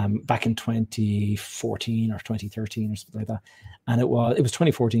 back in 2014 or 2013 or something like that. And it was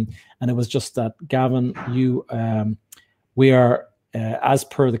 2014. And it was just that, Gavin, we are, as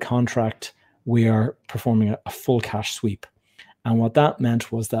per the contract, we are performing a full cash sweep. And what that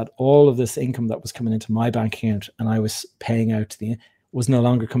meant was that all of this income that was coming into my bank account and I was paying out was no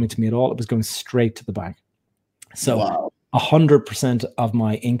longer coming to me at all. It was going straight to the bank. So 100% of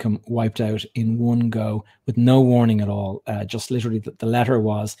my income wiped out in one go with no warning at all. Just literally the letter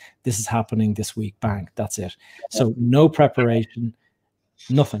was, this is happening this week, bang, that's it. So no preparation,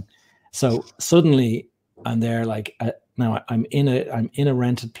 nothing. So suddenly I'm there like, now I'm in a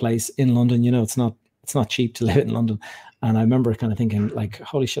rented place in London. It's not cheap to live in London. And I remember kind of thinking like,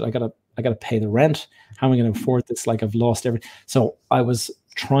 holy shit, I gotta pay the rent. How am I going to afford this? Like I've lost everything. So I was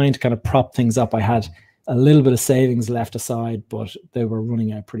trying to kind of prop things up. I had a little bit of savings left aside, but they were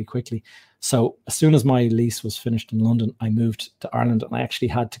running out pretty quickly. So as soon as my lease was finished in London, I moved to Ireland, and I actually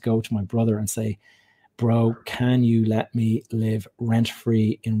had to go to my brother and say, bro, can you let me live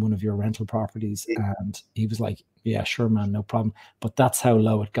rent-free in one of your rental properties? And he was like, yeah, sure, man, no problem. But that's how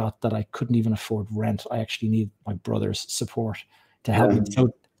low it got that I couldn't even afford rent. I actually need my brother's support to help me.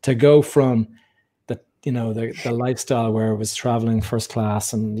 So to go from the lifestyle where I was traveling first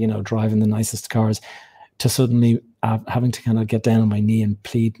class and, driving the nicest cars, to suddenly having to kind of get down on my knee and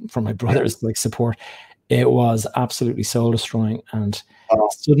plead for my brother's like support, it was absolutely soul destroying. And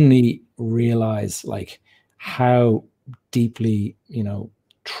suddenly realize like how deeply,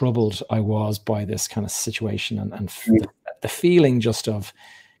 troubled I was by this kind of situation and the feeling just of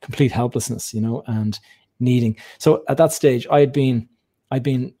complete helplessness, and needing. So at that stage, I'd been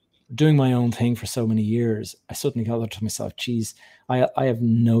doing my own thing for so many years. I suddenly thought to myself, geez, I have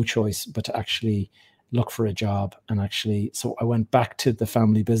no choice but to actually look for a job. And so I went back to the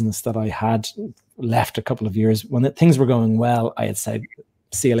family business that I had left a couple of years when things were going well. I had said,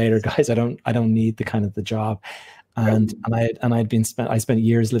 see you later, guys. I don't need the job. And I spent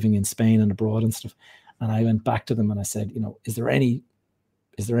years living in Spain and abroad and stuff. And I went back to them and I said, is there any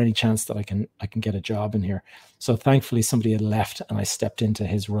chance that I can get a job in here? So thankfully somebody had left and I stepped into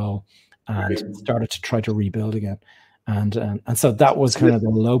his role and started to try to rebuild again. And so that was kind of the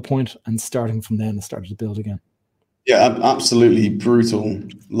low point, and starting from then I started to build again. Yeah, absolutely brutal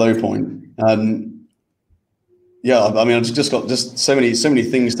low point. Yeah, I mean, I've just got so many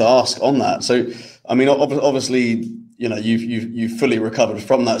things to ask on that. So, I mean, obviously, you've fully recovered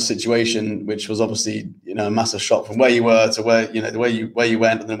from that situation, which was obviously, a massive shock from where you were to where you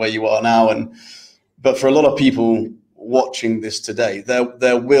went and then where you are now. But for a lot of people watching this today,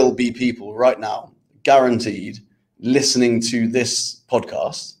 there will be people right now, guaranteed, listening to this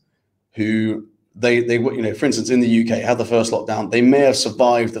podcast who they for instance, in the UK, had the first lockdown. They may have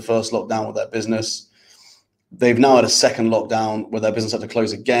survived the first lockdown with their business. They've now had a second lockdown where their business had to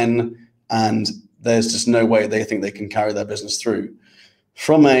close again, and there's just no way they think they can carry their business through.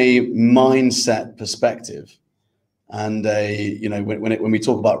 From a mindset perspective, and when we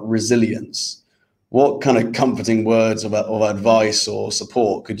talk about resilience, what kind of comforting words of advice or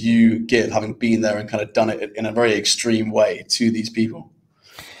support could you give, having been there and kind of done it in a very extreme way, to these people?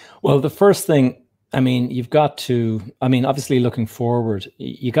 Well, the first thing, obviously looking forward,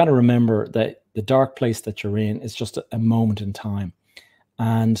 you got to remember that the dark place that you're in is just a moment in time.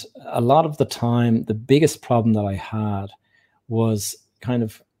 And a lot of the time, the biggest problem that I had was kind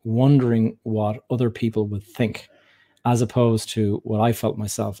of wondering what other people would think, as opposed to what I felt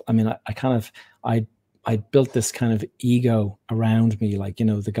myself. I mean, I built this kind of ego around me, like, you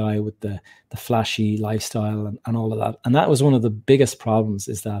know, the guy with the flashy lifestyle and all of that. And that was one of the biggest problems,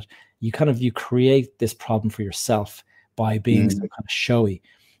 is that you create this problem for yourself by being so kind of showy.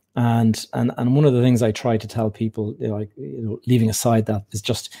 And one of the things I try to tell people, leaving aside that, is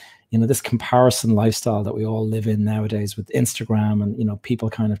just, this comparison lifestyle that we all live in nowadays with Instagram and, people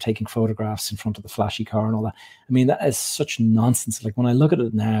kind of taking photographs in front of the flashy car and all that. I mean, that is such nonsense. Like, when I look at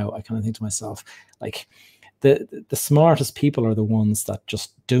it now, I kind of think to myself, like, the smartest people are the ones that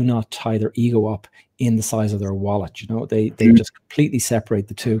just do not tie their ego up in the size of their wallet. They just completely separate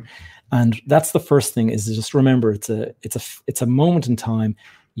the two. And that's the first thing, is to just remember it's a moment in time.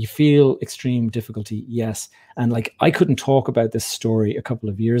 You feel extreme difficulty, yes. And like, I couldn't talk about this story a couple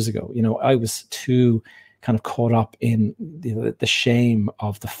of years ago. I was too kind of caught up in the shame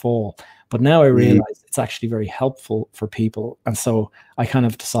of the fall. But now I realize it's actually very helpful for people. And so I kind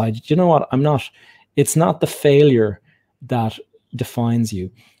of decided, you know what, it's not the failure that defines you.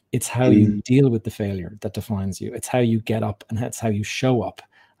 It's how you deal with the failure that defines you. It's how you get up, and it's how you show up,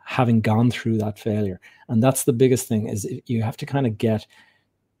 having gone through that failure. And that's the biggest thing, is you have to kind of get,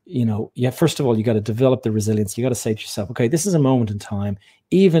 first of all, you got to develop the resilience. You got to say to yourself, okay, this is a moment in time.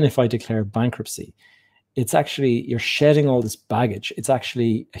 Even if I declare bankruptcy, it's actually, you're shedding all this baggage. It's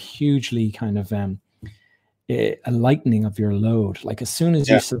actually a hugely kind of a lightening of your load. Like, as soon as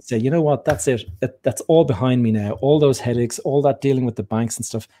you say, you know what, that's it. That's all behind me now. All those headaches, all that dealing with the banks and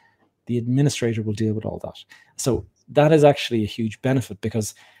stuff, the administrator will deal with all that. So that is actually a huge benefit,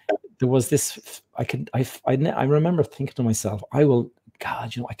 because there was this, I remember thinking to myself,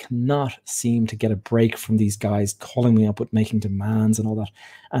 God, I cannot seem to get a break from these guys calling me up with making demands and all that.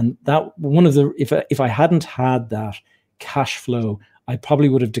 And that one of the, if I hadn't had that cash flow, I probably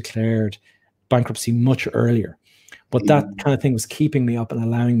would have declared bankruptcy much earlier. But that kind of thing was keeping me up and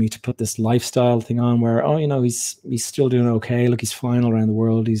allowing me to put this lifestyle thing on where, he's still doing okay. Look, he's flying all around the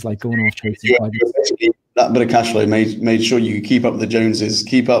world. He's like going off chasing. That bit of cash flow made sure you could keep up with the Joneses,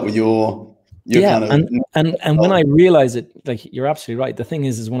 keep up with your kind of, and when I realize it, like, you're absolutely right. The thing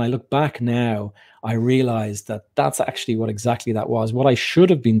is when I look back now, I realize that that's actually what exactly that was. What I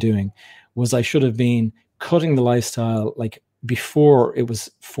should have been doing was, I should have been cutting the lifestyle, like, before it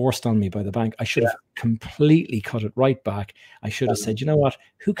was forced on me by the bank. I should have completely cut it right back. I should have said, you know what,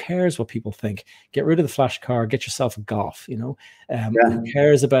 who cares what people think? Get rid of the flash car, get yourself a Golf, who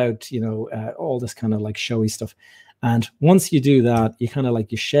cares about, all this kind of like showy stuff. And once you do that, you kind of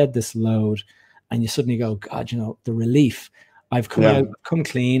like, you shed this load, and you suddenly go, God, the relief. I've come out, come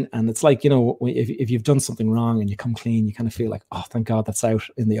clean. And it's like, if you've done something wrong and you come clean, you kind of feel like, oh, thank God that's out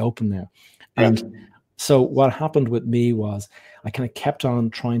in the open now. And so what happened with me was, I kind of kept on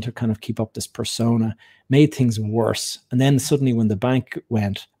trying to kind of keep up this persona, made things worse. And then suddenly when the bank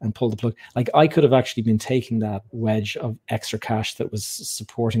went and pulled the plug, like, I could have actually been taking that wedge of extra cash that was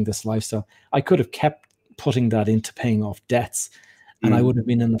supporting this lifestyle. I could have kept putting that into paying off debts, and I would have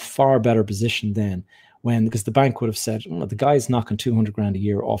been in a far better position then, because the bank would have said, well, the guy's knocking 200 grand a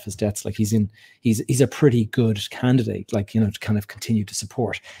year off his debts. Like, he's a pretty good candidate, like, to kind of continue to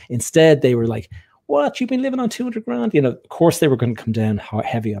support. Instead, they were like, what, you've been living on 200 grand? Of course they were going to come down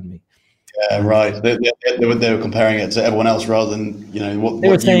heavy on me. Yeah, right. They were comparing it to everyone else rather than, what they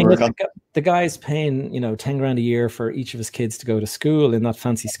were saying. The guy's paying, 10 grand a year for each of his kids to go to school in that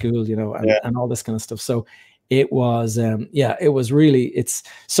fancy school, and all this kind of stuff. So it was, it was really, it's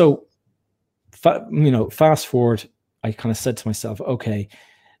so, fast forward, I kind of said to myself, okay,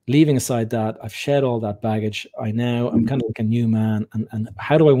 leaving aside that, I've shed all that baggage. I'm kind of like a new man. And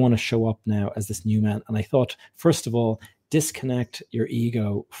how do I want to show up now as this new man? And I thought, first of all, disconnect your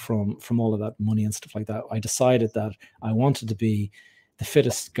ego from all of that money and stuff like that. I decided that I wanted to be the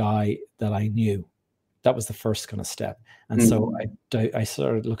fittest guy that I knew. That was the first kind of step. And so I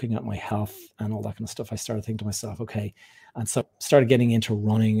started looking at my health and all that kind of stuff. I started thinking to myself, okay. And so started getting into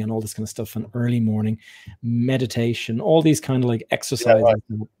running and all this kind of stuff, and early morning meditation, all these kind of like exercises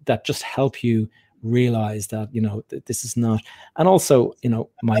that just help you realize that, this is not, and also,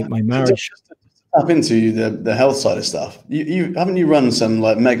 my marriage. Tap into the health side of stuff. You haven't you run some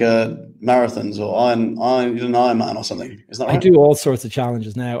like mega marathons or Ironman or something? Is that right? I do all sorts of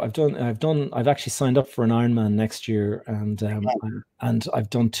challenges now. I've actually signed up for an Ironman next year, and I've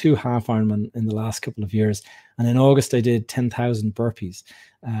done 2 half Ironman in the last couple of years. And in August I did 10,000 burpees.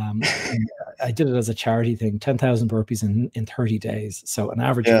 I did it as a charity thing, 10,000 burpees in 30 days. So an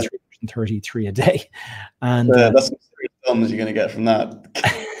average of 333 a day. And that's some serious thumbs you're going to get from that.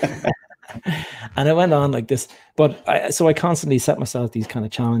 And it went on like this. But I constantly set myself these kind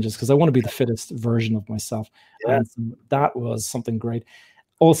of challenges because I want to be the fittest version of myself. Yeah. And so that was something great.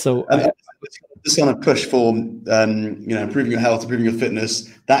 Also, this kind of push for improving your health, improving your fitness,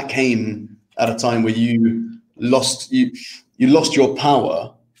 that came at a time where you lost your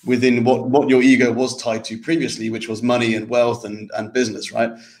power within what your ego was tied to previously, which was money and wealth and business,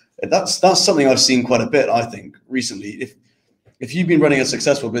 right? That's something I've seen quite a bit, I think, recently. If you've been running a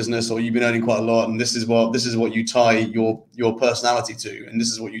successful business or you've been earning quite a lot, and this is what you tie your personality to, and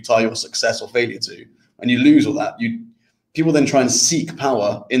this is what you tie your success or failure to, and you lose all that, people then try and seek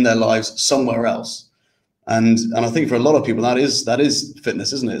power in their lives somewhere else. And I think for a lot of people that is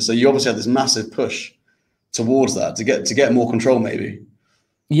fitness, isn't it? So you obviously had this massive push towards that to get more control, maybe.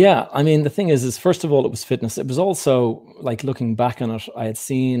 Yeah, I mean, the thing is first of all, it was fitness. It was also like looking back on it, I had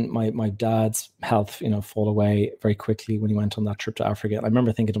seen my dad's health, fall away very quickly when he went on that trip to Africa. I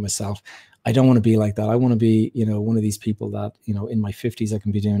remember thinking to myself, I don't want to be like that. I want to be, one of these people that, in my 50s, I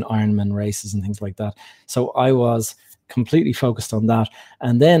can be doing Ironman races and things like that. So I was completely focused on that.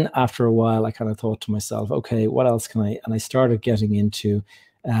 And then after a while, I kind of thought to myself, okay, what else can I? And I started getting into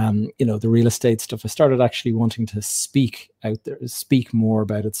the real estate stuff. I started actually wanting to speak out there, speak more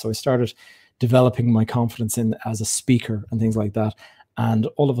about it. So I started developing my confidence as a speaker and things like that. And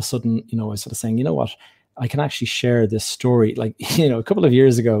all of a sudden, I was sort of saying, you know what, I can actually share this story. Like, a couple of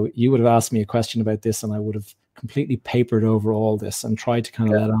years ago, you would have asked me a question about this and I would have completely papered over all this and tried to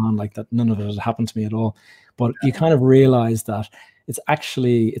kind of let on like that none of it had happened to me at all. But you kind of realize that it's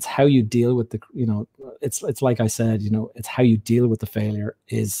how you deal with it's like I said, it's how you deal with the failure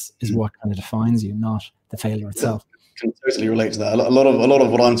is what kind of defines you, not the failure itself. I can totally relate to that. A lot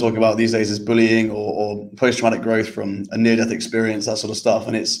of what I'm talking about these days is bullying or post-traumatic growth from a near-death experience, that sort of stuff.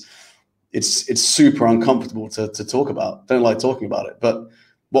 And it's super uncomfortable to talk about. Don't like talking about it. But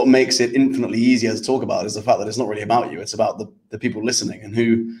what makes it infinitely easier to talk about is the fact that it's not really about you. It's about the people listening and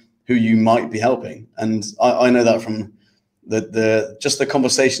who you might be helping. And I know that from the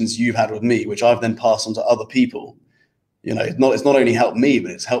conversations you've had with me, which I've then passed on to other people. It's not only helped me,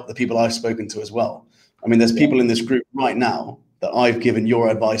 but it's helped the people I've spoken to as well. I mean, there's people in this group right now that I've given your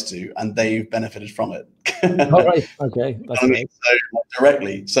advice to, and they've benefited from it. All right. Okay. That's right. So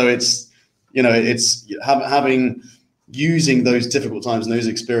directly. So it's having using those difficult times and those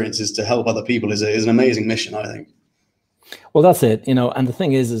experiences to help other people is an amazing mission, I think. Well, that's it, and the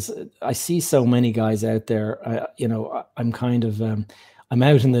thing is I see so many guys out there, I'm kind of, I'm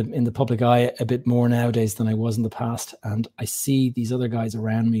out in the public eye a bit more nowadays than I was in the past. And I see these other guys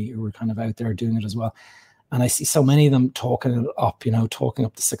around me who are kind of out there doing it as well. And I see so many of them talking it up, talking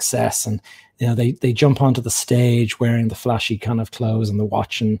up the success. And, they jump onto the stage wearing the flashy kind of clothes and the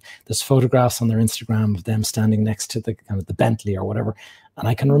watch. And there's photographs on their Instagram of them standing next to the kind of the Bentley or whatever. And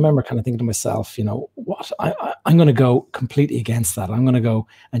I can remember kind of thinking to myself, what, I'm going to go completely against that. I'm going to go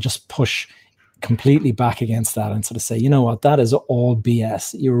and just push completely back against that and sort of say, you know what, that is all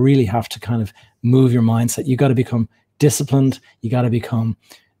BS. You really have to kind of move your mindset. You got to become disciplined. You got to become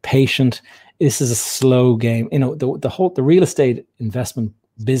patient. This is a slow game. The real estate investment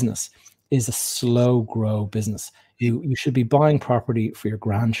business is a slow grow business. You should be buying property for your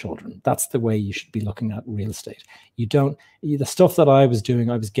grandchildren. That's the way you should be looking at real estate. The stuff that I was doing,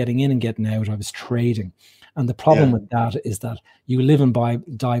 I was getting in and getting out. I was trading. And the problem with that is that you live and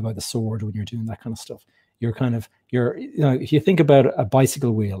die by the sword when you're doing that kind of stuff. If you think about a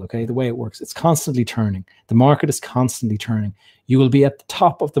bicycle wheel, okay, the way it works, it's constantly turning. The market is constantly turning. You will be at the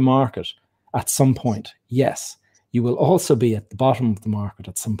top of the market at some point. Yes. You will also be at the bottom of the market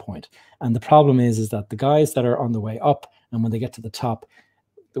at some point. And the problem is that the guys that are on the way up, and when they get to the top,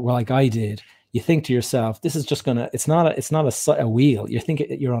 well, like I did, you think to yourself, this is just it's not a wheel. You think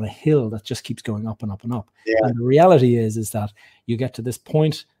you're on a hill that just keeps going up and up and up. Yeah. And the reality is that you get to this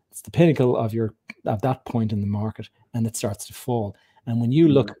point, it's the pinnacle of that point in the market, and it starts to fall. And when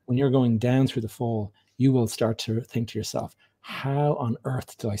you're going down through the fall, you will start to think to yourself, how on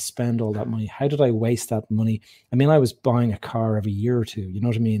earth did I spend all that money? How did I waste that money? I mean, I was buying a car every year or two, you know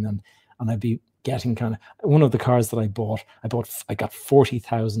what I mean? And I'd be getting kind of one of the cars that I got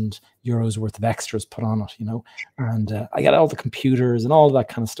 40,000 euros worth of extras put on it, and I got all the computers and all that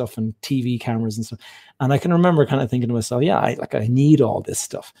kind of stuff and TV cameras and stuff. And I can remember kind of thinking to myself, I need all this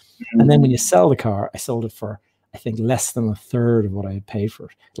stuff. Mm-hmm. And then when you sell the car, I sold it for, I think, less than a third of what I had paid for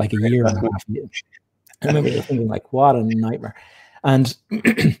it, like a year and a half. I remember thinking, like, what a nightmare. And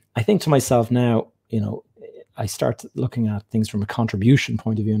I think to myself now, I start looking at things from a contribution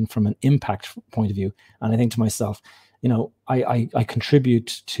point of view and from an impact point of view. And I think to myself, I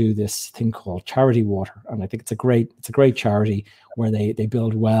contribute to this thing called Charity Water, and I think it's a great charity where they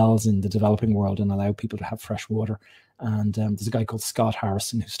build wells in the developing world and allow people to have fresh water. And there's a guy called Scott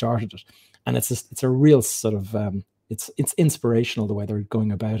Harrison who started it, and it's a real sort of it's inspirational the way they're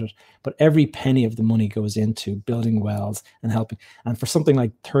going about it. But every penny of the money goes into building wells and helping. And for something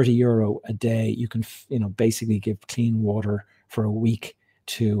like €30 a day, you can basically give clean water for a week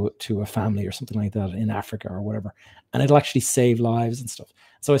to a family or something like that in Africa or whatever, and it'll actually save lives and stuff.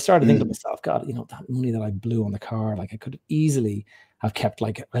 So I started thinking to myself, God, that money that I blew on the car, like I could easily have kept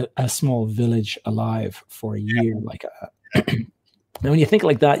like a small village alive for a year. Like, now when you think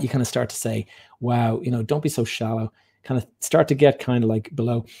like that, you kind of start to say, wow, don't be so shallow. Kind of start to get kind of like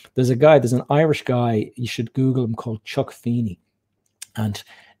below. There's an Irish guy, you should Google him, called Chuck Feeney, and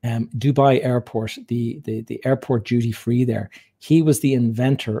Dubai Airport, the airport duty free there. He was the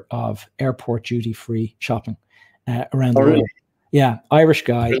inventor of airport duty free shopping around the world. Really? Yeah, Irish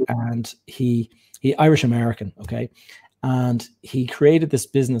guy, and he Irish American, okay, and he created this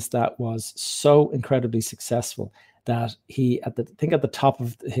business that was so incredibly successful that he, at the top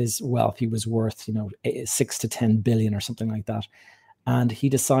of his wealth, he was worth 6 to 10 billion or something like that, and he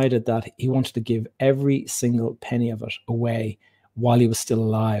decided that he wanted to give every single penny of it away while he was still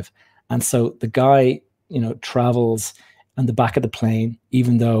alive. And so the guy, travels on the back of the plane,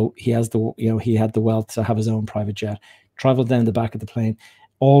 even though he had the wealth to have his own private jet, traveled down the back of the plane,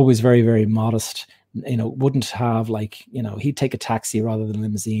 always very, very modest, wouldn't have he'd take a taxi rather than a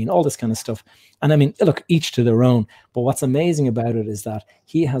limousine, all this kind of stuff. And I mean, look, each to their own. But what's amazing about it is that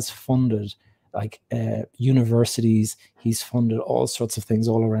he has funded universities, he's funded all sorts of things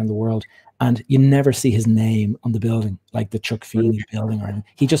all around the world. And you never see his name on the building, like the Chuck Feeney building or anything.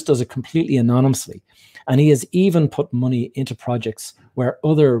 He just does it completely anonymously. And he has even put money into projects where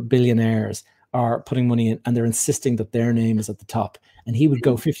other billionaires are putting money in and they're insisting that their name is at the top. And he would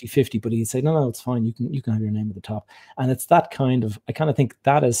go 50-50, but he'd say, no, it's fine. You can have your name at the top. And it's that kind of, I kind of think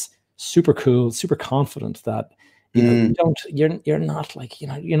that is super cool, super confident that, you're not like,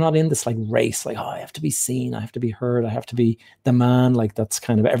 you're not in this like race, like, oh, I have to be seen, I have to be heard, I have to be the man, like that's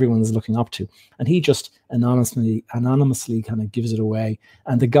kind of everyone's looking up to. And he just anonymously kind of gives it away.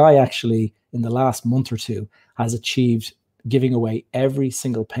 And the guy actually in the last month or two has achieved giving away every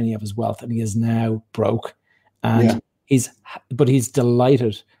single penny of his wealth, and he is now broke. And he's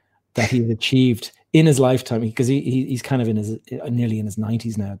delighted that he's achieved in his lifetime, because he's kind of nearly in his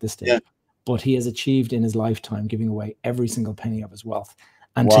 90s now at this stage. Yeah. But he has achieved in his lifetime giving away every single penny of his wealth,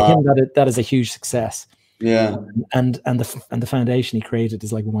 and to him that is a huge success. Yeah, and the foundation he created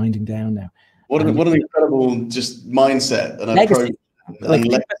is like winding down now. What an incredible just mindset and legacy.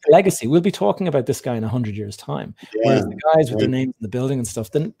 Legacy. We'll be talking about this guy in 100 years' time. Yeah. Whereas the guys with their names in the building and stuff,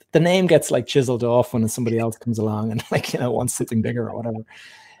 then the name gets like chiseled off when somebody else comes along and wants something bigger or whatever.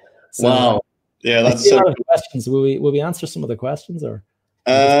 So, wow. Yeah, that's so cool. Questions. Will we answer some of the questions or?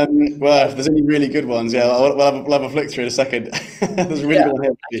 Well, if there's any really good ones, we'll have a flick through in a second. There's a really good one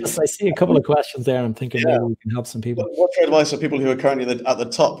here. I see a couple of questions there, and I'm thinking maybe we can help some people. What's your advice for people who are currently at the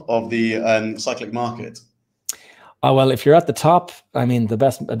top of the cyclic market? Oh, well, if you're at the top, I mean, the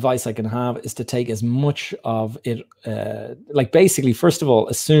best advice I can have is to take as much of it, basically, first of all,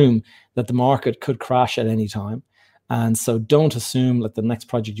 assume that the market could crash at any time. And so don't assume that the next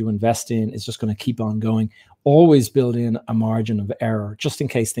project you invest in is just going to keep on going. Always build in a margin of error just in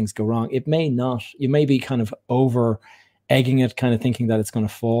case things go wrong. It may not. You may be kind of over egging it, kind of thinking that it's going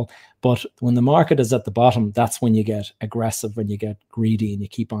to fall. But when the market is at the bottom, that's when you get aggressive, when you get greedy and you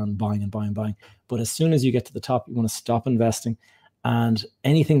keep on buying and buying and buying. But as soon as you get to the top, you want to stop investing. And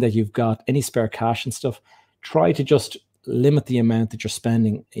anything that you've got, any spare cash and stuff, try to just limit the amount that you're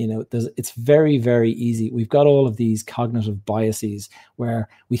spending. It's very, very easy. We've got all of these cognitive biases where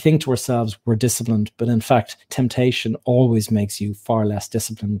we think to ourselves we're disciplined, but in fact, temptation always makes you far less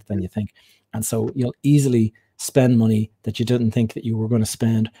disciplined than you think. And so you'll easily spend money that you didn't think that you were going to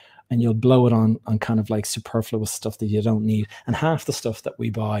spend, and you'll blow it on kind of like superfluous stuff that you don't need. And half the stuff that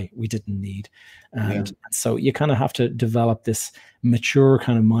we buy, we didn't need. And so you kind of have to develop this mature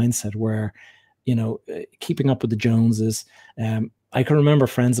kind of mindset where, keeping up with the Joneses. I can remember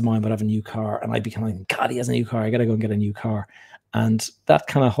friends of mine would have a new car, and I'd be kind of like, God, he has a new car, I got to go and get a new car. And that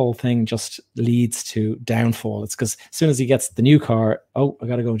kind of whole thing just leads to downfall. It's because as soon as he gets the new car, oh, I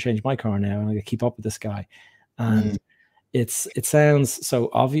got to go and change my car now, and I got to keep up with this guy. And it sounds so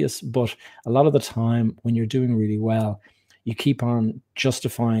obvious, but a lot of the time when you're doing really well, you keep on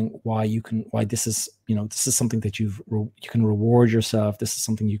justifying why this is something that you can reward yourself. This is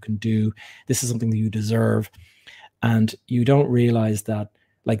something you can do. This is something that you deserve. And you don't realize that,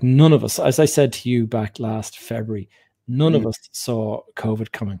 like, none of us, as I said to you back last February, None of us saw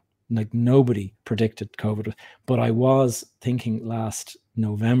COVID coming. Like nobody predicted COVID. But I was thinking last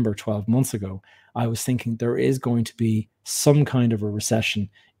November, 12 months ago, I was thinking there is going to be some kind of a recession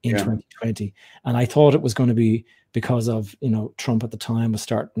in 2020. And I thought it was going to be because of, Trump at the time was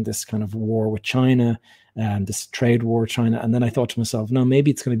starting this kind of war with China and this trade war with China. And then I thought to myself, no, maybe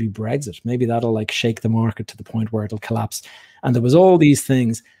it's going to be Brexit. Maybe that'll like shake the market to the point where it'll collapse. And there was all these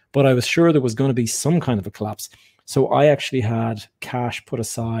things, but I was sure there was going to be some kind of a collapse. So I actually had cash put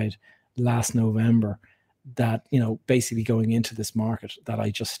aside last November that, basically going into this market that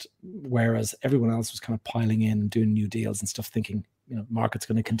whereas everyone else was kind of piling in and doing new deals and stuff, thinking, market's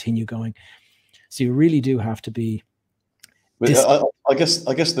going to continue going. So you really do have to be. I guess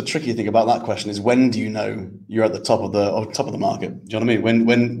the tricky thing about that question is, when do you know you're at the top of the market? Do you know what I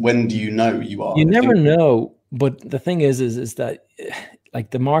mean? When do you know you are? You never know. But the thing is that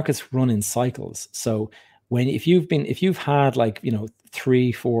like the markets run in cycles. So if you've had like,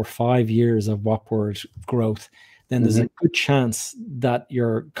 3, 4, 5 years of upward growth, then there's a good chance that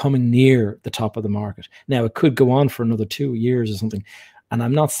you're coming near the top of the market. Now, it could go on for another 2 years or something. And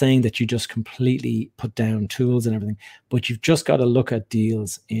I'm not saying that you just completely put down tools and everything, but you've just got to look at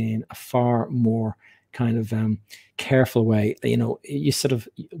deals in a far more kind of careful way. You sort of,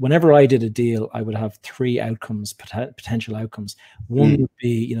 whenever I did a deal, I would have 3 outcomes, potential outcomes. One would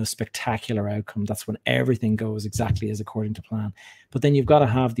be, spectacular outcome. That's when everything goes exactly as according to plan. But then you've got to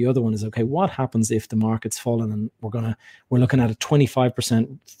have the other one is, okay, what happens if the market's fallen and we're looking at a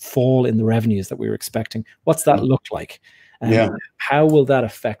 25% fall in the revenues that we were expecting? What's that look like? How will that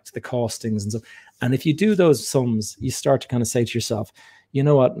affect the costings and so? And if you do those sums, you start to kind of say to yourself, you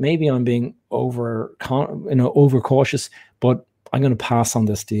know what, maybe I'm being over cautious, but I'm going to pass on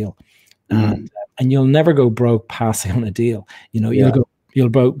this deal. And you'll never go broke passing on a deal. You'll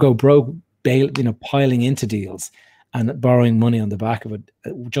go broke, piling into deals and borrowing money on the back of it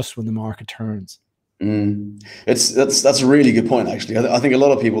just when the market turns. That's a really good point, actually. I think a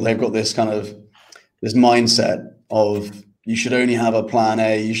lot of people, they've got this kind of this mindset of, you should only have a plan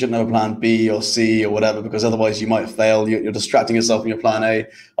A, you shouldn't have a plan B or C or whatever, because otherwise you might fail. You're distracting yourself from your plan A.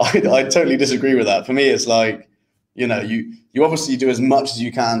 I totally disagree with that. For me, it's like, you obviously do as much as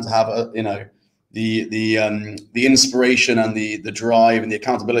you can to have the inspiration and the drive and the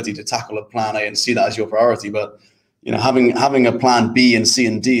accountability to tackle a plan A and see that as your priority. But having a plan B and C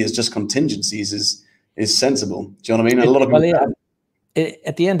and D as just contingencies is sensible. Do you know what I mean? A lot of people.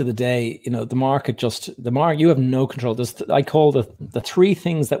 At the end of the day, the market, you have no control. I call the 3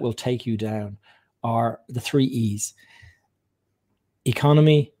 things that will take you down are the 3 E's: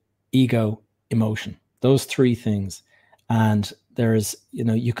 economy, ego, emotion. Those 3 things. And there's,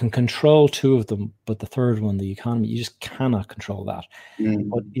 you can control 2 of them, but the third one, the economy, you just cannot control that.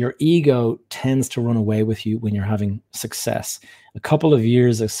 But your ego tends to run away with you when you're having success. A couple of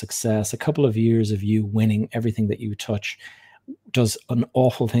years of success, a couple of years of you winning everything that you touch does an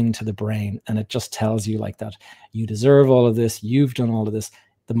awful thing to the brain, and it just tells you like that you deserve all of this, you've done all of this.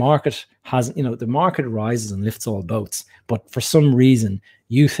 The market hasn't, the market rises and lifts all boats, but for some reason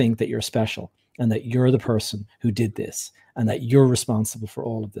you think that you're special and that you're the person who did this and that you're responsible for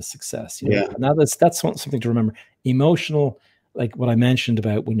all of this success. And that's something to remember. Emotional, like what I mentioned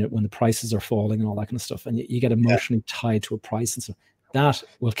about when the prices are falling and all that kind of stuff, and you get emotionally tied to a price and stuff. That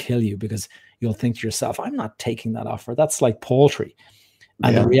will kill you, because you'll think to yourself, I'm not taking that offer. That's like paltry.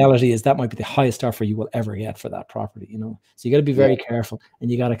 And the reality is that might be the highest offer you will ever get for that property, So you got to be very careful,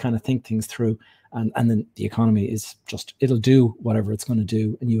 and you got to kind of think things through. And then the economy is just, it'll do whatever it's going to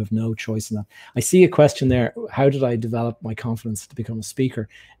do, and you have no choice in that. I see a question there. How did I develop my confidence to become a speaker?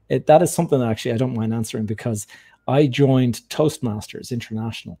 That is something that actually I don't mind answering, because I joined Toastmasters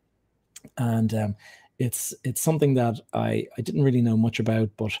International. And it's something that I didn't really know much about,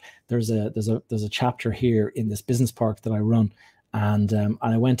 but there's a chapter here in this business park that I run, and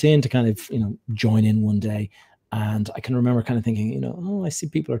I went in to kind of join in one day, and I can remember kind of thinking, I see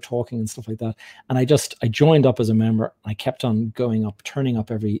people are talking and stuff like that, and I joined up as a member. I kept on going up, turning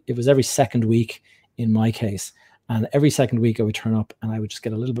up every second week in my case, and every second week I would turn up and I would just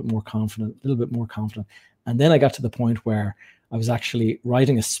get a little bit more confident, and then I got to the point where I was actually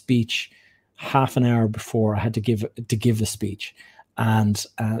writing a speech half an hour before I had to give the speech. And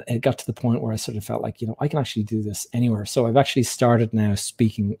it got to the point where I sort of felt like, I can actually do this anywhere. So I've actually started now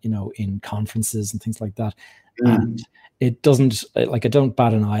speaking, in conferences and things like that. And it doesn't, like, I don't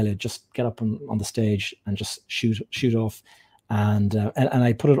bat an eyelid, just get up on the stage and just shoot off. And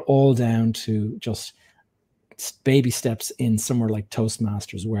I put it all down to just baby steps in somewhere like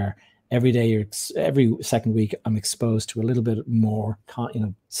Toastmasters, where every day, every second week, I'm exposed to a little bit more,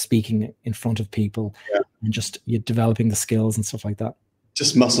 speaking in front of people. and just you're developing the skills and stuff like that.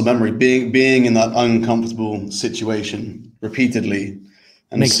 Just muscle memory, being in that uncomfortable situation repeatedly,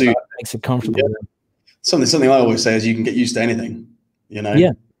 and makes it comfortable. Yeah. Something I always say is you can get used to anything, you know.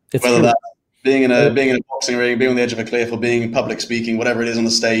 Yeah, it's whether true. that's being in a boxing ring, being on the edge of a cliff, or being public speaking, whatever it is on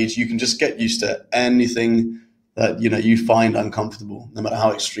the stage, you can just get used to anything that you find uncomfortable, no matter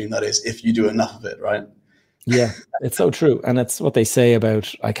how extreme that is, if you do enough of it, right? Yeah, it's so true. And it's what they say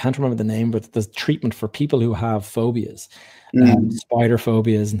about, I can't remember the name, but the treatment for people who have phobias, spider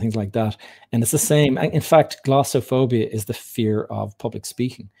phobias and things like that. And it's the same. In fact, glossophobia is the fear of public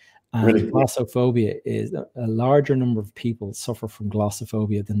speaking. Really? Glossophobia is a larger number of people suffer from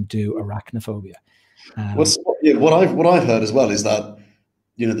glossophobia than do arachnophobia. What I've heard as well is that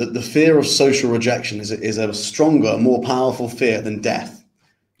the fear of social rejection is a stronger, more powerful fear than death.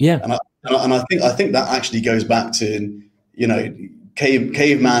 Yeah, and I think that actually goes back to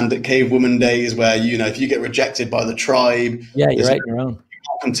cavewoman days where if you get rejected by the tribe, yeah, you're right, your own. You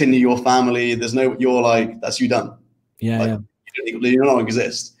can't continue your family. You're like, that's you done. Yeah, you don't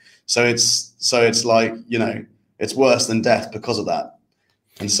exist. So it's like it's worse than death because of that.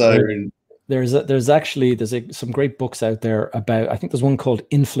 And so there's some great books out there about, I think there's one called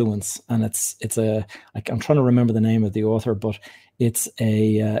Influence, and I'm trying to remember the name of the author, but it's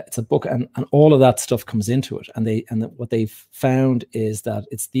a book, and all of that stuff comes into it. And what they've found is that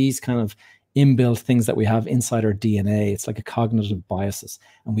it's these kind of inbuilt things that we have inside our DNA. It's like a cognitive biases,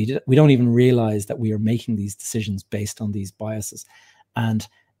 and we don't even realize that we are making these decisions based on these biases. And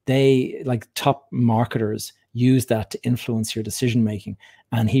they, like top marketers, use that to influence your decision making.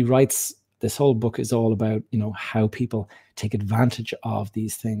 And he writes, this whole book is all about how people take advantage of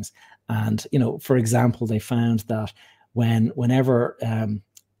these things. And for example, they found that whenever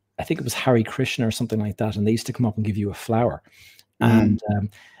I think it was Hare Krishna or something like that, and they used to come up and give you a flower, and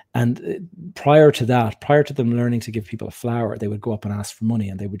prior to them learning to give people a flower, they would go up and ask for money,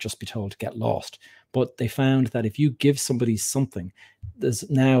 and they would just be told to get lost. But they found that if you give somebody something, there's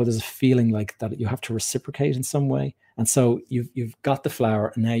a feeling like that you have to reciprocate in some way. And so you've got the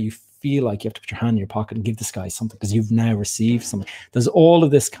flower, and now you feel like you have to put your hand in your pocket and give this guy something because you've now received something. There's all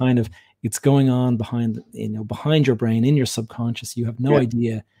of this kind of, it's going on behind your brain, in your subconscious. You have no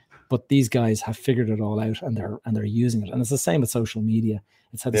idea, but these guys have figured it all out, and they're using it. And it's the same with social media.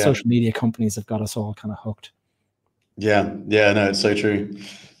 It's how the social media companies have got us all kind of hooked. Yeah, no, it's so true.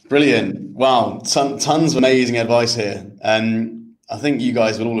 Brilliant. Wow. Tons of amazing advice here. And I think you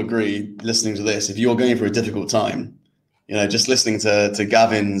guys will all agree, listening to this, if you're going through a difficult time, just listening to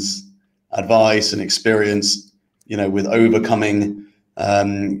Gavin's advice and experience, with overcoming,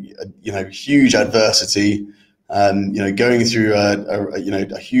 huge adversity, going through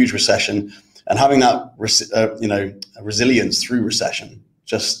a huge recession, and having that, resilience through recession,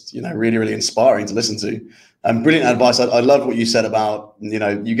 just, really, really inspiring to listen to. Brilliant advice. I love what you said about,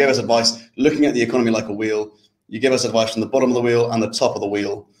 you gave us advice looking at the economy like a wheel. You gave us advice from the bottom of the wheel and the top of the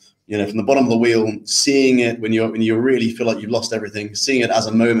wheel. From the bottom of the wheel, seeing it when you really feel like you've lost everything, seeing it as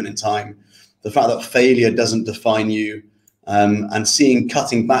a moment in time, the fact that failure doesn't define you, and seeing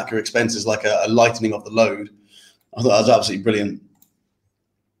cutting back your expenses like a lightening of the load. I thought that was absolutely brilliant.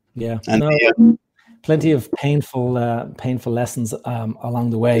 Yeah. And plenty of painful lessons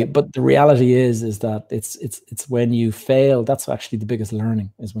along the way, but the reality is that it's when you fail, that's actually the biggest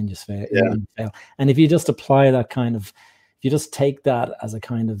learning, is when you fail. And if you just apply that kind of, if you just take that as a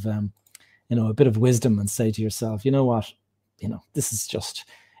kind of a bit of wisdom, and say to yourself, you know what, this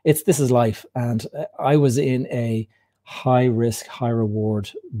is life. And I was in a high risk, high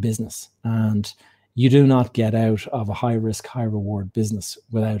reward business, and you do not get out of a high risk, high reward business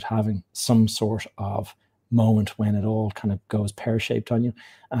without having some sort of moment when it all kind of goes pear-shaped on you.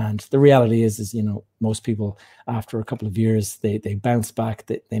 And the reality is most people, after a couple of years, they bounce back.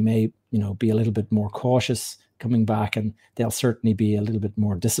 They may, be a little bit more cautious coming back, and they'll certainly be a little bit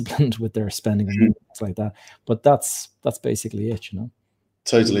more disciplined with their spending and things like that. But that's basically it,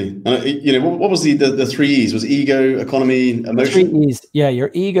 Totally. And what was the three E's? Was ego, economy, emotion? 3 E's. Yeah,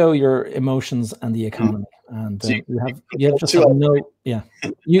 your ego, your emotions, and the economy. And you have 2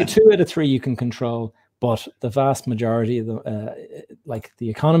 out of 3 you can control, but the vast majority of the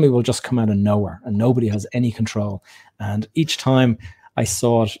economy will just come out of nowhere, and nobody has any control. And each time I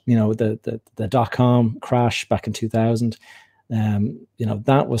saw it, the .com crash back in 2000,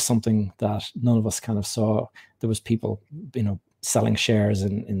 that was something that none of us kind of saw. There was people, selling shares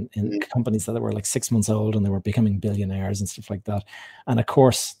in companies that were like 6 months old, and they were becoming billionaires and stuff like that. And of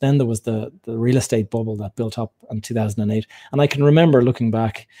course, then there was the real estate bubble that built up in 2008. And I can remember looking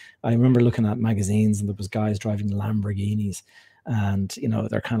back, I remember looking at magazines, and there was guys driving Lamborghinis, and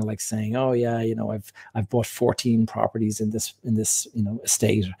they're kind of like saying, oh yeah, I've bought 14 properties in this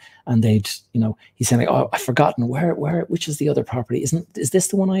estate, and he's saying like, oh, I've forgotten which is the other property, is this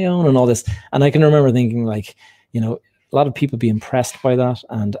the one I own, and all this. And I can remember thinking like, a lot of people be impressed by that,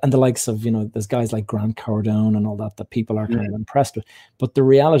 and the likes of, there's guys like Grant Cardone and all that people are kind of impressed with. But the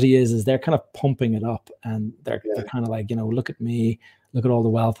reality is they're kind of pumping it up, and they're kind of like, look at me, look at all the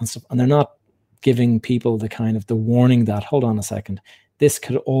wealth and stuff. And they're not giving people the kind of the warning that, hold on a second, this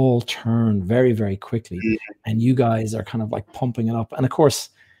could all turn very, very quickly. And you guys are kind of like pumping it up. And of course,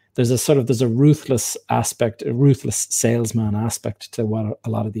 there's a ruthless aspect, a ruthless salesman aspect to what a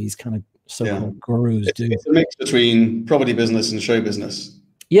lot of these kind of so-called gurus do. It's a mix between property business and show business.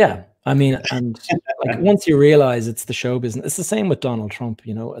 Yeah. I mean, and like once you realize it's the show business, it's the same with Donald Trump,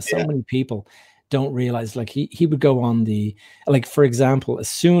 so many people don't realize, like he would go on for example, as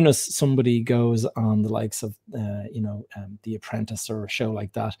soon as somebody goes on the likes of, The Apprentice or a show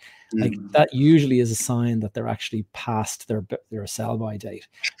like that, like that usually is a sign that they're actually past their sell-by date,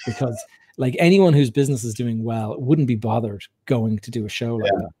 because like anyone whose business is doing well wouldn't be bothered going to do a show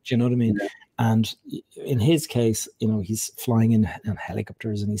like that. Do you know what I mean? Yeah. And in his case, he's flying in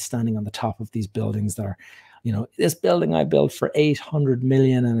helicopters, and he's standing on the top of these buildings that are, this building I built for 800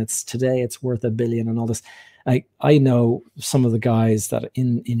 million and today it's worth $1 billion and all this. I know some of the guys that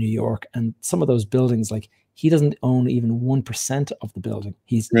in New York, and some of those buildings, like he doesn't own even 1% of the building.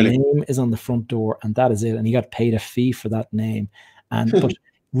 His name is on the front door, and that is it. And he got paid a fee for that name. And but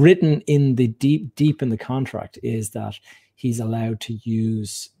written in the deep in the contract is that he's allowed to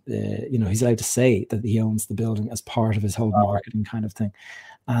use he's allowed to say that he owns the building as part of his whole marketing kind of thing.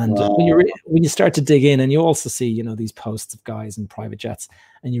 And when you start to dig in, and you also see these posts of guys in private jets,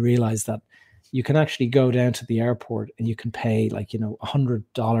 and you realize that you can actually go down to the airport and you can pay like $100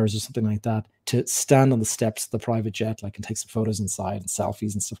 or something like that to stand on the steps of the private jet, like, and take some photos inside and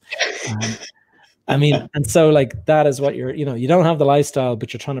selfies and stuff. I mean, and so like that is what you're, you don't have the lifestyle,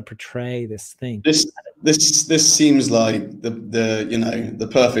 but you're trying to portray this thing. This seems like the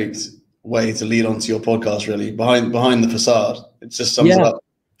perfect way to lead onto your podcast. Really, behind the facade, it just sums it up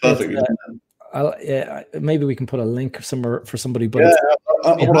perfectly. Maybe we can put a link somewhere for somebody. But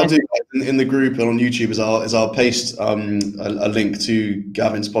what I'll do in the group and on YouTube is I'll paste a link to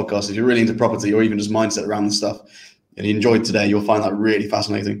Gavin's podcast. If you're really into property or even just mindset around the stuff and you enjoyed today, you'll find that really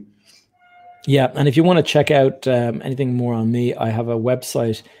fascinating. Yeah, and if you want to check out anything more on me, I have a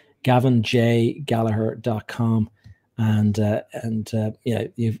website, gavinjgallagher.com, and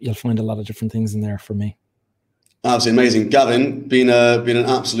you'll find a lot of different things in there for me. Absolutely amazing, Gavin. Been an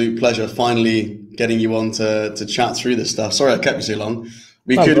absolute pleasure finally getting you on to chat through this stuff. Sorry I kept you so long.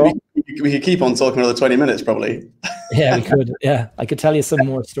 We could keep on talking another 20 minutes probably. Yeah, we could. Yeah, I could tell you some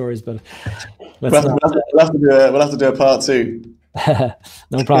more stories, but we'll have to do a part 2.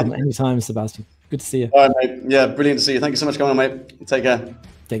 No problem. Anytime, Sebastian. Good to see you. All right, mate. Yeah, brilliant to see you. Thank you so much for coming on, mate. Take care.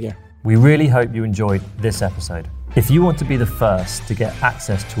 Take care. We really hope you enjoyed this episode. If you want to be the first to get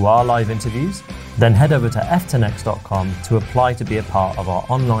access to our live interviews, then head over to f10x.com to apply to be a part of our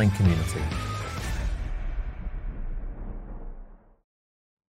online community.